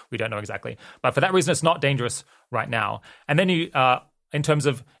away. We don't know exactly. But for that reason, it's not dangerous right now. And then you, in terms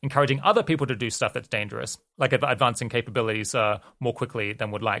of encouraging other people to do stuff that's dangerous, like advancing capabilities more quickly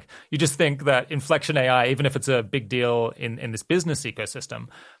than would like, you just think that inflection AI, even if it's a big deal in this business ecosystem,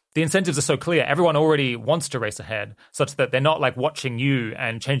 the incentives are so clear. Everyone already wants to race ahead, such that they're not like watching you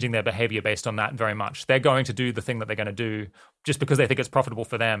and changing their behavior based on that very much. They're going to do the thing that they're going to do just because they think it's profitable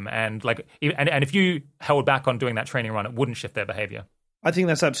for them. And if you held back on doing that training run, it wouldn't shift their behavior. I think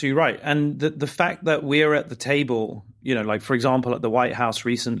that's absolutely right. And the fact that we're at the table, like, for example, at the White House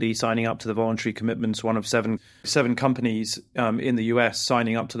recently signing up to the voluntary commitments, one of seven companies in the US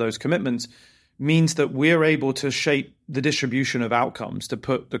signing up to those commitments, means that we're able to shape the distribution of outcomes, to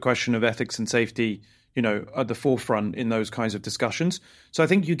put the question of ethics and safety, at the forefront in those kinds of discussions. So I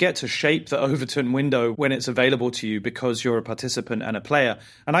think you get to shape the Overton window when it's available to you because you're a participant and a player.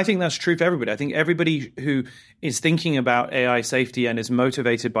 And I think that's true for everybody. I think everybody who is thinking about AI safety and is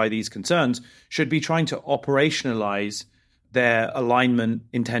motivated by these concerns should be trying to operationalize their alignment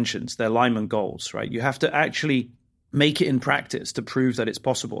intentions, their alignment goals, right? You have to actually make it in practice to prove that it's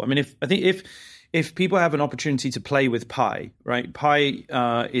possible. I mean, if people have an opportunity to play with Pi, right? Pi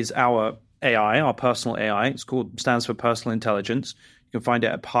is our AI, our personal AI. Stands for personal intelligence. You can find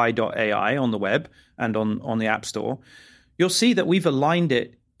it at pi.ai on the web and on the App Store. You'll see that we've aligned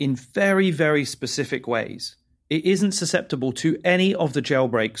it in very, very specific ways. It isn't susceptible to any of the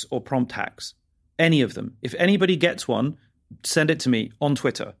jailbreaks or prompt hacks, any of them. If anybody gets one, send it to me on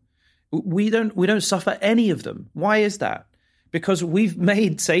Twitter. We don't suffer any of them. Why is that? Because we've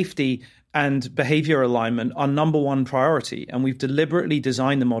made safety and behavior alignment our number one priority, and we've deliberately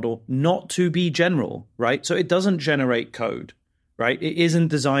designed the model not to be general, right? So it doesn't generate code, right? It isn't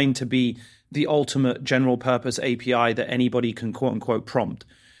designed to be the ultimate general purpose API that anybody can quote unquote prompt.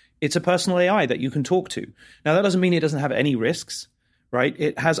 It's a personal AI that you can talk to. Now, that doesn't mean it doesn't have any risks, right?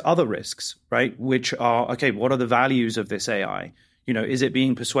 It has other risks, right? Which are, okay, what are the values of this AI? Is it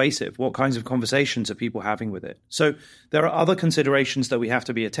being persuasive? What kinds of conversations are people having with it? So there are other considerations that we have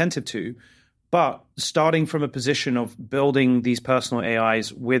to be attentive to. But starting from a position of building these personal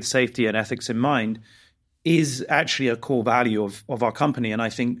AIs with safety and ethics in mind is actually a core value of our company, and I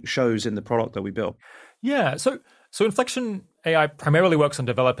think shows in the product that we built. Yeah. So Inflection AI primarily works on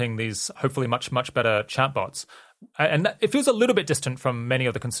developing these hopefully much, much better chatbots. And it feels a little bit distant from many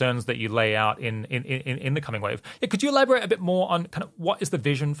of the concerns that you lay out in the coming wave. Yeah, could you elaborate a bit more on kind of what is the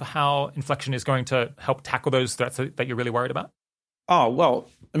vision for how Inflection is going to help tackle those threats that you're really worried about? Oh, well,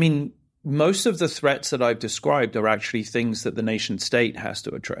 I mean, most of the threats that I've described are actually things that the nation state has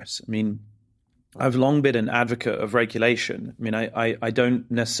to address. I mean, I've long been an advocate of regulation. I mean, I don't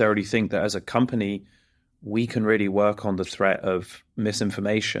necessarily think that as a company we can really work on the threat of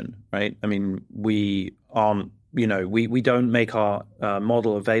misinformation, right? I mean, we aren't, we don't make our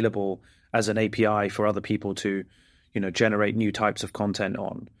model available as an API for other people to, generate new types of content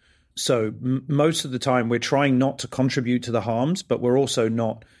on. So most of the time we're trying not to contribute to the harms, but we're also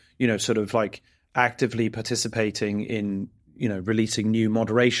not, sort of like actively participating in, releasing new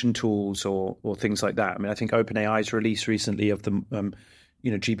moderation tools or things like that. I mean, I think OpenAI's release recently of the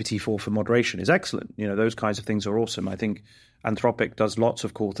GPT-4 for moderation is excellent. Those kinds of things are awesome. I think Anthropic does lots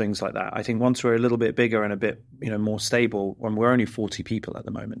of cool things like that. I think once we're a little bit bigger and a bit, more stable, when we're only 40 people at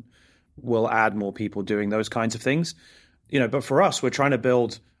the moment, we'll add more people doing those kinds of things. But for us, we're trying to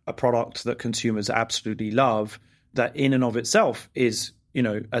build a product that consumers absolutely love, that in and of itself is,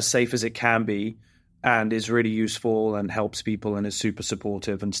 as safe as it can be and is really useful and helps people and is super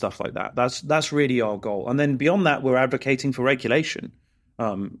supportive and stuff like that. That's really our goal. And then beyond that, we're advocating for regulation.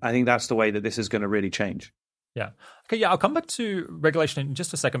 I think that's the way that this is going to really change. Yeah. Okay. Yeah. I'll come back to regulation in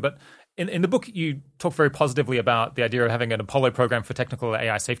just a second. But in the book, you talk very positively about the idea of having an Apollo program for technical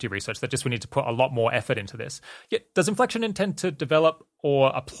AI safety research, that just we need to put a lot more effort into this. Yet, does Inflection intend to develop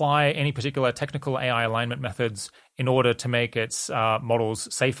or apply any particular technical AI alignment methods in order to make its models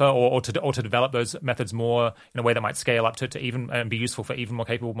safer or to develop those methods more in a way that might scale up to even and be useful for even more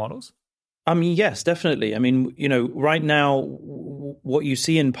capable models? I mean, yes, definitely. I mean, right now, what you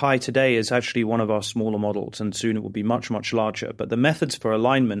see in Pi today is actually one of our smaller models, and soon it will be much, much larger. But the methods for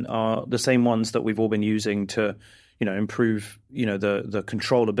alignment are the same ones that we've all been using to, improve, the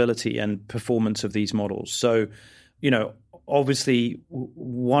controllability and performance of these models. So, obviously,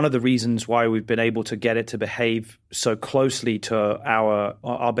 one of the reasons why we've been able to get it to behave so closely to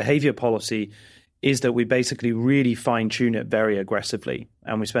our behavior policy is that we basically really fine-tune it very aggressively.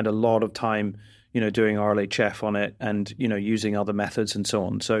 And we spend a lot of time, doing RLHF on it and, using other methods and so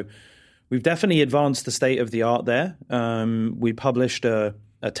on. So we've definitely advanced the state of the art there. We published a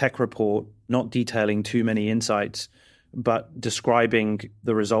tech report, not detailing too many insights, but describing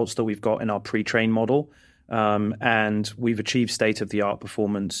the results that we've got in our pre-trained model. And we've achieved state-of-the-art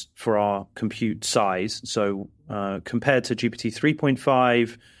performance for our compute size. So compared to GPT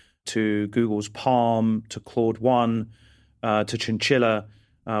 3.5, to Google's Palm, to Claude 1, to Chinchilla,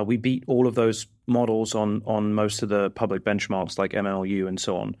 we beat all of those models on most of the public benchmarks like MLU and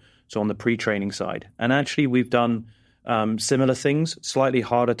so on. So on the pre-training side. And actually, we've done similar things, slightly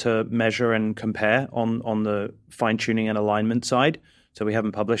harder to measure and compare on the fine-tuning and alignment side. So we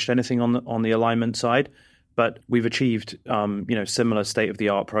haven't published anything on the alignment side, but we've achieved similar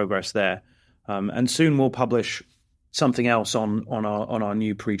state-of-the-art progress there. And soon we'll publish something else on our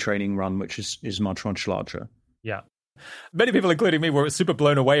new pre-training run, which is much, much larger. Yeah. Many people, including me, were super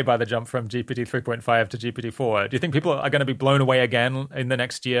blown away by the jump from GPT 3.5 to GPT 4. Do you think people are going to be blown away again in the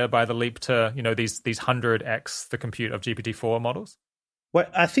next year by the leap to, these 100x the compute of GPT 4 models? Well,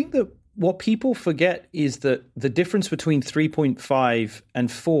 I think that what people forget is that the difference between 3.5 and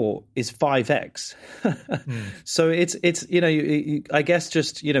 4 is 5x. So it's I guess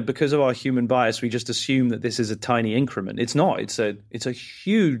just, because of our human bias, we just assume that this is a tiny increment. It's not. It's a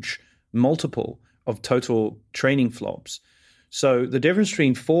huge multiple of total training flops. So the difference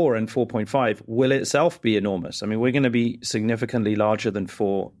between 4 and 4.5 will itself be enormous. I mean, we're going to be significantly larger than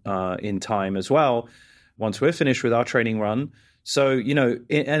 4 in time as well once we're finished with our training run. So,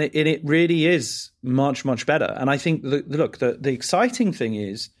 it really is much, much better. And I think, the exciting thing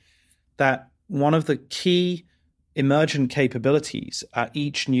is that one of the key emergent capabilities at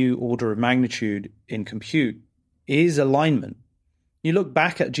each new order of magnitude in compute is alignment. You look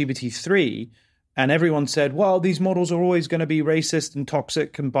back at GPT-3 and everyone said, well, these models are always going to be racist and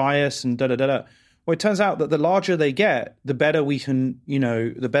toxic and biased and da-da-da-da. Well, it turns out that the larger they get, the better we can,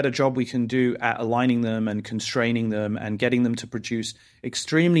 the better job we can do at aligning them and constraining them and getting them to produce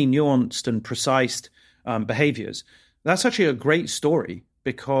extremely nuanced and precise behaviors. That's actually a great story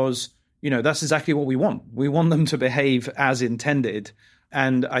because, that's exactly what we want. We want them to behave as intended.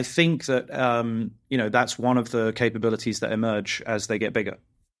 And I think that, that's one of the capabilities that emerge as they get bigger.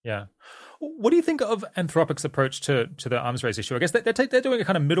 Yeah. What do you think of Anthropic's approach to the arms race issue? I guess they're doing a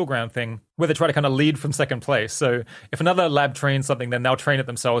kind of middle ground thing where they try to kind of lead from second place. So if another lab trains something, then they'll train it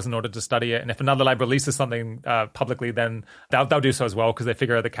themselves in order to study it. And if another lab releases something publicly, then they'll do so as well because they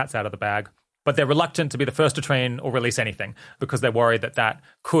figure the cat's out of the bag. But they're reluctant to be the first to train or release anything because they're worried that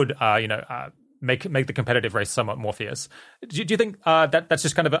could, make the competitive race somewhat more fierce. Do you think that's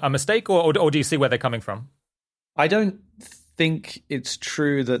just kind of a mistake, or do you see where they're coming from? I don't think it's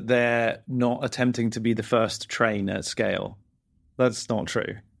true that they're not attempting to be the first to train at scale. That's not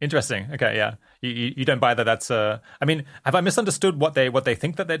true. Interesting. Okay, yeah. You don't buy that that's have I misunderstood what they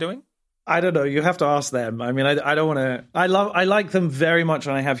think that they're doing? I don't know. You have to ask them. I mean, I don't want to. I like them very much,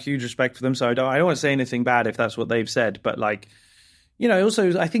 and I have huge respect for them. So I don't want to say anything bad if that's what they've said. But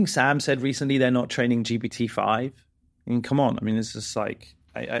also, I think Sam said recently they're not training GPT-5. I mean, come on. I mean, it's just like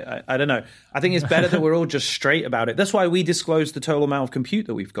I don't know. I think it's better that we're all just straight about it. That's why we disclose the total amount of compute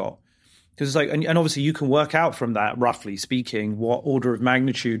that we've got. Because it's like, and obviously you can work out from that, roughly speaking, what order of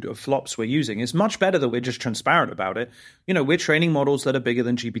magnitude of flops we're using. It's much better that we're just transparent about it. We're training models that are bigger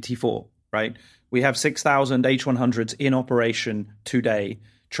than GPT-4, right? We have 6,000 H100s in operation today,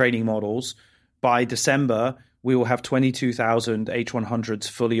 training models. By December, we will have 22,000 H100s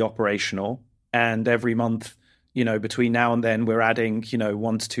fully operational. And every month, between now and then, we're adding,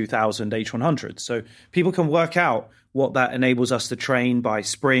 1,000 to 2,000 H100s. So people can work out what that enables us to train by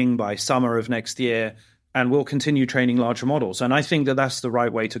spring, by summer of next year, and we'll continue training larger models. And I think that that's the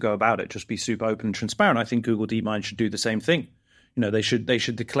right way to go about it. Just be super open and transparent. I think Google DeepMind should do the same thing. They should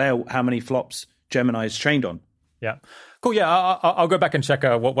declare how many flops Gemini is trained on. Yeah. Cool. Yeah, I'll go back and check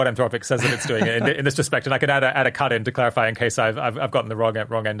what Anthropic says that it's doing in this respect, and I can add a cut in to clarify in case I've gotten the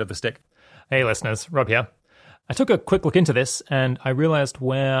wrong end of the stick. Hey, listeners, Rob here. I took a quick look into this and I realized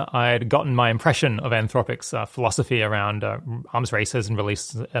where I'd gotten my impression of Anthropic's philosophy around arms races and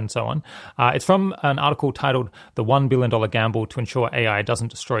release and so on. It's from an article titled The $1 Billion Gamble to Ensure AI Doesn't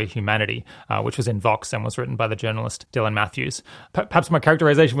Destroy Humanity, which was in Vox and was written by the journalist Dylan Matthews. Perhaps my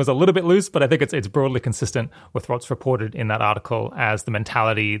characterization was a little bit loose, but I think it's broadly consistent with what's reported in that article as the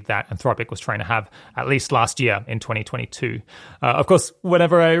mentality that Anthropic was trying to have at least last year in 2022. Of course,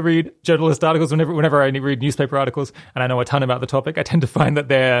 whenever I read journalist articles, whenever I read newspaper articles, and I know a ton about the topic, I tend to find that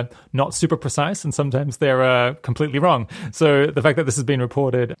they're not super precise and sometimes they're completely wrong. So the fact that this has been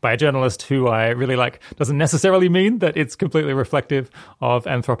reported by a journalist who I really like doesn't necessarily mean that it's completely reflective of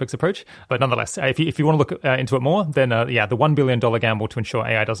Anthropic's approach. But nonetheless, if you want to look into it more, then the $1 billion gamble to ensure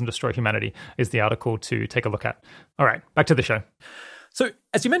AI doesn't destroy humanity is the article to take a look at. All right, back to the show. So,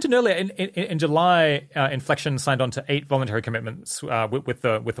 as you mentioned earlier, in July, Inflection signed on to 8 voluntary commitments with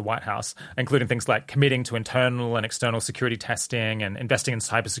the White House, including things like committing to internal and external security testing and investing in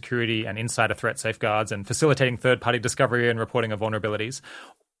cybersecurity and insider threat safeguards and facilitating third-party discovery and reporting of vulnerabilities.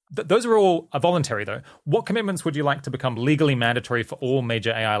 Those are all voluntary, though. What commitments would you like to become legally mandatory for all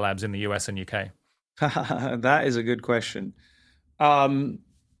major AI labs in the US and UK? That is a good question.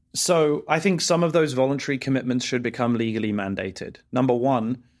 So I think some of those voluntary commitments should become legally mandated. Number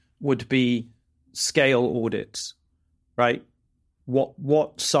one would be scale audits, right?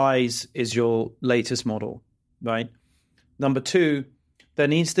 What size is your latest model, right? Number two, there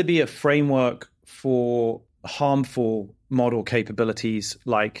needs to be a framework for harmful model capabilities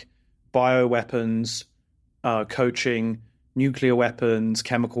like bioweapons, coaching, nuclear weapons,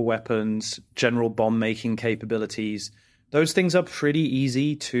 chemical weapons, general bomb-making capabilities. Those things are pretty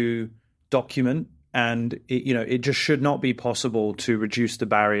easy to document And it just should not be possible to reduce the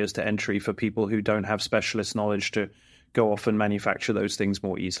barriers to entry for people who don't have specialist knowledge to go off and manufacture those things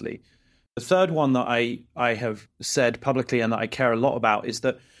more easily. The third one that I have said publicly and that I care a lot about is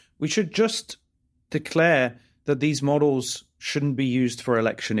that we should just declare that these models shouldn't be used for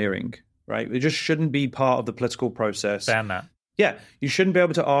electioneering, right? It just shouldn't be part of the political process. Ban that. Yeah, you shouldn't be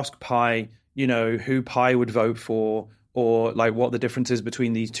able to ask Pi, who Pi would vote for, or like what the difference is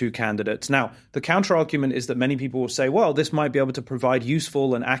between these two candidates. Now, the counter argument is that many people will say, well, this might be able to provide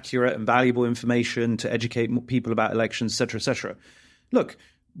useful and accurate and valuable information to educate people about elections, et cetera, et cetera. Look,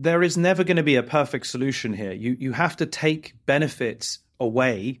 there is never going to be a perfect solution here. You have to take benefits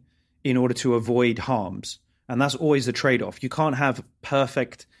away in order to avoid harms. And that's always a trade-off. You can't have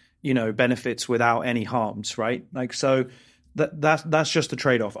perfect, benefits without any harms, right? Like, so that's just a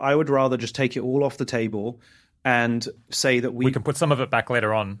trade-off. I would rather just take it all off the table and say that we can put some of it back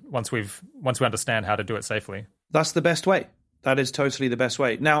later on once we understand how to do it safely. That's the best way. That is totally the best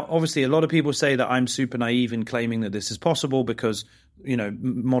way. Now, obviously, a lot of people say that I'm super naive in claiming that this is possible because,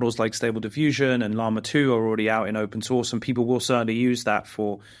 models like Stable Diffusion and Llama 2 are already out in open source, and people will certainly use that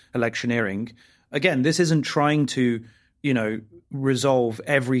for electioneering. Again, this isn't trying to, resolve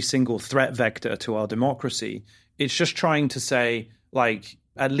every single threat vector to our democracy. It's just trying to say, like,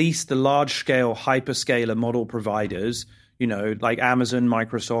 at least the large-scale hyperscaler model providers, like Amazon,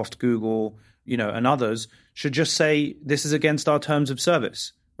 Microsoft, Google, and others, should just say this is against our terms of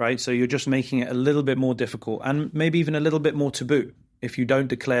service, right? So you're just making it a little bit more difficult and maybe even a little bit more taboo if you don't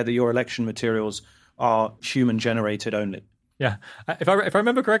declare that your election materials are human-generated only. Yeah. If I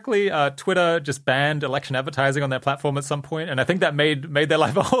remember correctly, Twitter just banned election advertising on their platform at some point, and I think that made their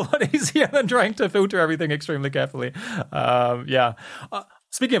life a whole lot easier than trying to filter everything extremely carefully.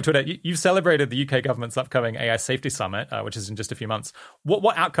 Speaking of Twitter, you've celebrated the UK government's upcoming AI Safety Summit, which is in just a few months.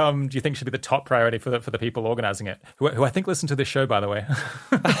 What outcome do you think should be the top priority for the people organising it, who I think listen to this show, by the way?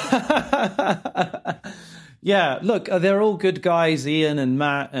 Yeah, look, they're all good guys, Ian and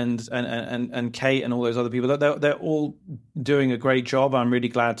Matt and Kate and all those other people. They're all doing a great job. I'm really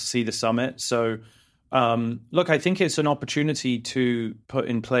glad to see the summit. So, look, I think it's an opportunity to put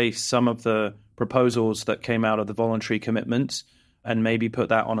in place some of the proposals that came out of the voluntary commitments and maybe put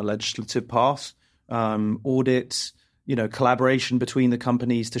that on a legislative path. Audits, collaboration between the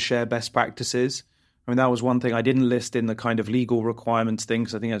companies to share best practices. I mean, that was one thing I didn't list in the kind of legal requirements thing,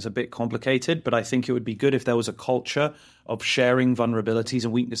 because I think it's a bit complicated, but I think it would be good if there was a culture of sharing vulnerabilities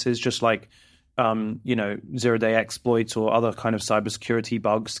and weaknesses, just like, zero-day exploits or other kind of cybersecurity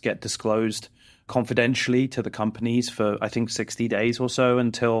bugs get disclosed confidentially to the companies for, I think, 60 days or so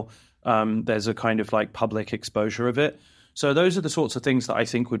until there's a kind of like public exposure of it. So those are the sorts of things that I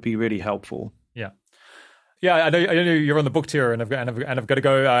think would be really helpful. Yeah. Yeah, I know you're on the book tour, and I've got to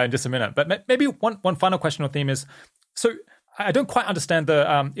go in just a minute. But maybe one final question or theme is, so I don't quite understand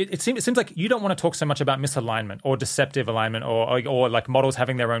the. It seems like you don't want to talk so much about misalignment or deceptive alignment or like models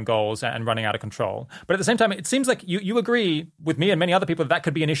having their own goals and running out of control. But at the same time, it seems like you agree with me and many other people that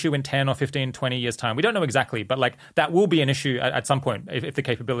could be an issue in 10 or 15, 20 years' time. We don't know exactly, but like that will be an issue at some point if the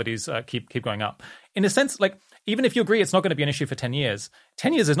capabilities keep going up. In a sense, like, even if you agree it's not going to be an issue for 10 years,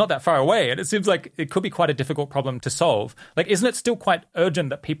 10 years is not that far away. And it seems like it could be quite a difficult problem to solve. Like, isn't it still quite urgent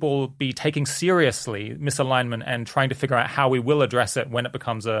that people be taking seriously misalignment and trying to figure out how we will address it when it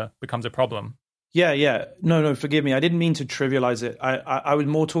becomes a problem? Yeah. No, forgive me. I didn't mean to trivialize it. I was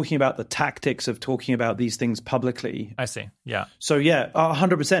more talking about the tactics of talking about these things publicly. I see. Yeah. So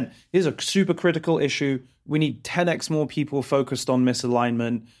 100%. It is a super critical issue. We need 10x more people focused on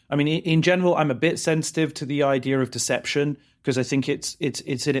misalignment. I mean, in general, I'm a bit sensitive to the idea of deception because I think it's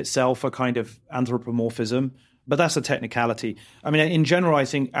in itself a kind of anthropomorphism. But that's a technicality. I mean, in general, I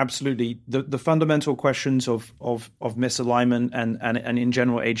think absolutely the fundamental questions of misalignment and in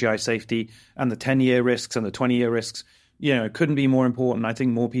general AGI safety and the 10-year risks and the 20-year risks, couldn't be more important. I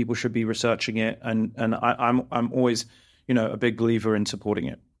think more people should be researching it, and I'm always, a big believer in supporting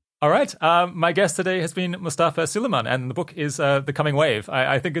it. All right. My guest today has been Mustafa Suleyman, and the book is The Coming Wave.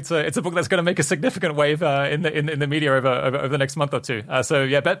 I think it's a book that's going to make a significant wave in the media over the next month or two.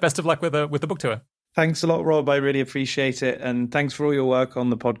 So best of luck with the book tour. Thanks a lot, Rob. I really appreciate it. And thanks for all your work on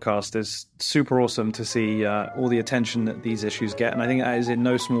the podcast. It's super awesome to see all the attention that these issues get. And I think that is in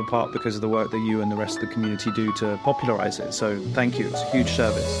no small part because of the work that you and the rest of the community do to popularize it. So thank you. It's a huge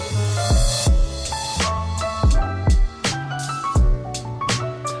service.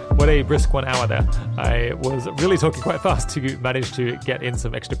 What a brisk 1 hour there. I was really talking quite fast to manage to get in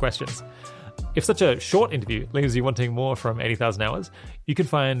some extra questions. If such a short interview leaves you wanting more from 80,000 Hours, you can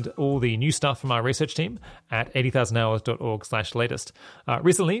find all the new stuff from our research team at 80,000hours.org/latest.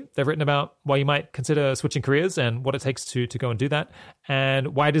 Recently, they've written about why you might consider switching careers and what it takes to go and do that,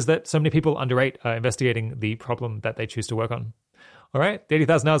 and why it is that so many people underrate investigating the problem that they choose to work on. All right, the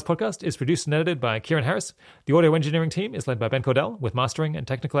 80,000 Hours podcast is produced and edited by Kieran Harris. The audio engineering team is led by Ben Cordell, with mastering and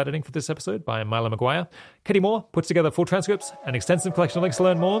technical editing for this episode by Milo Maguire. Katie Moore puts together full transcripts, an extensive collection of links to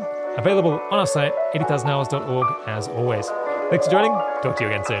learn more, available on our site, 80,000hours.org, as always. Thanks for joining. Talk to you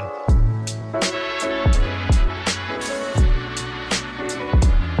again soon.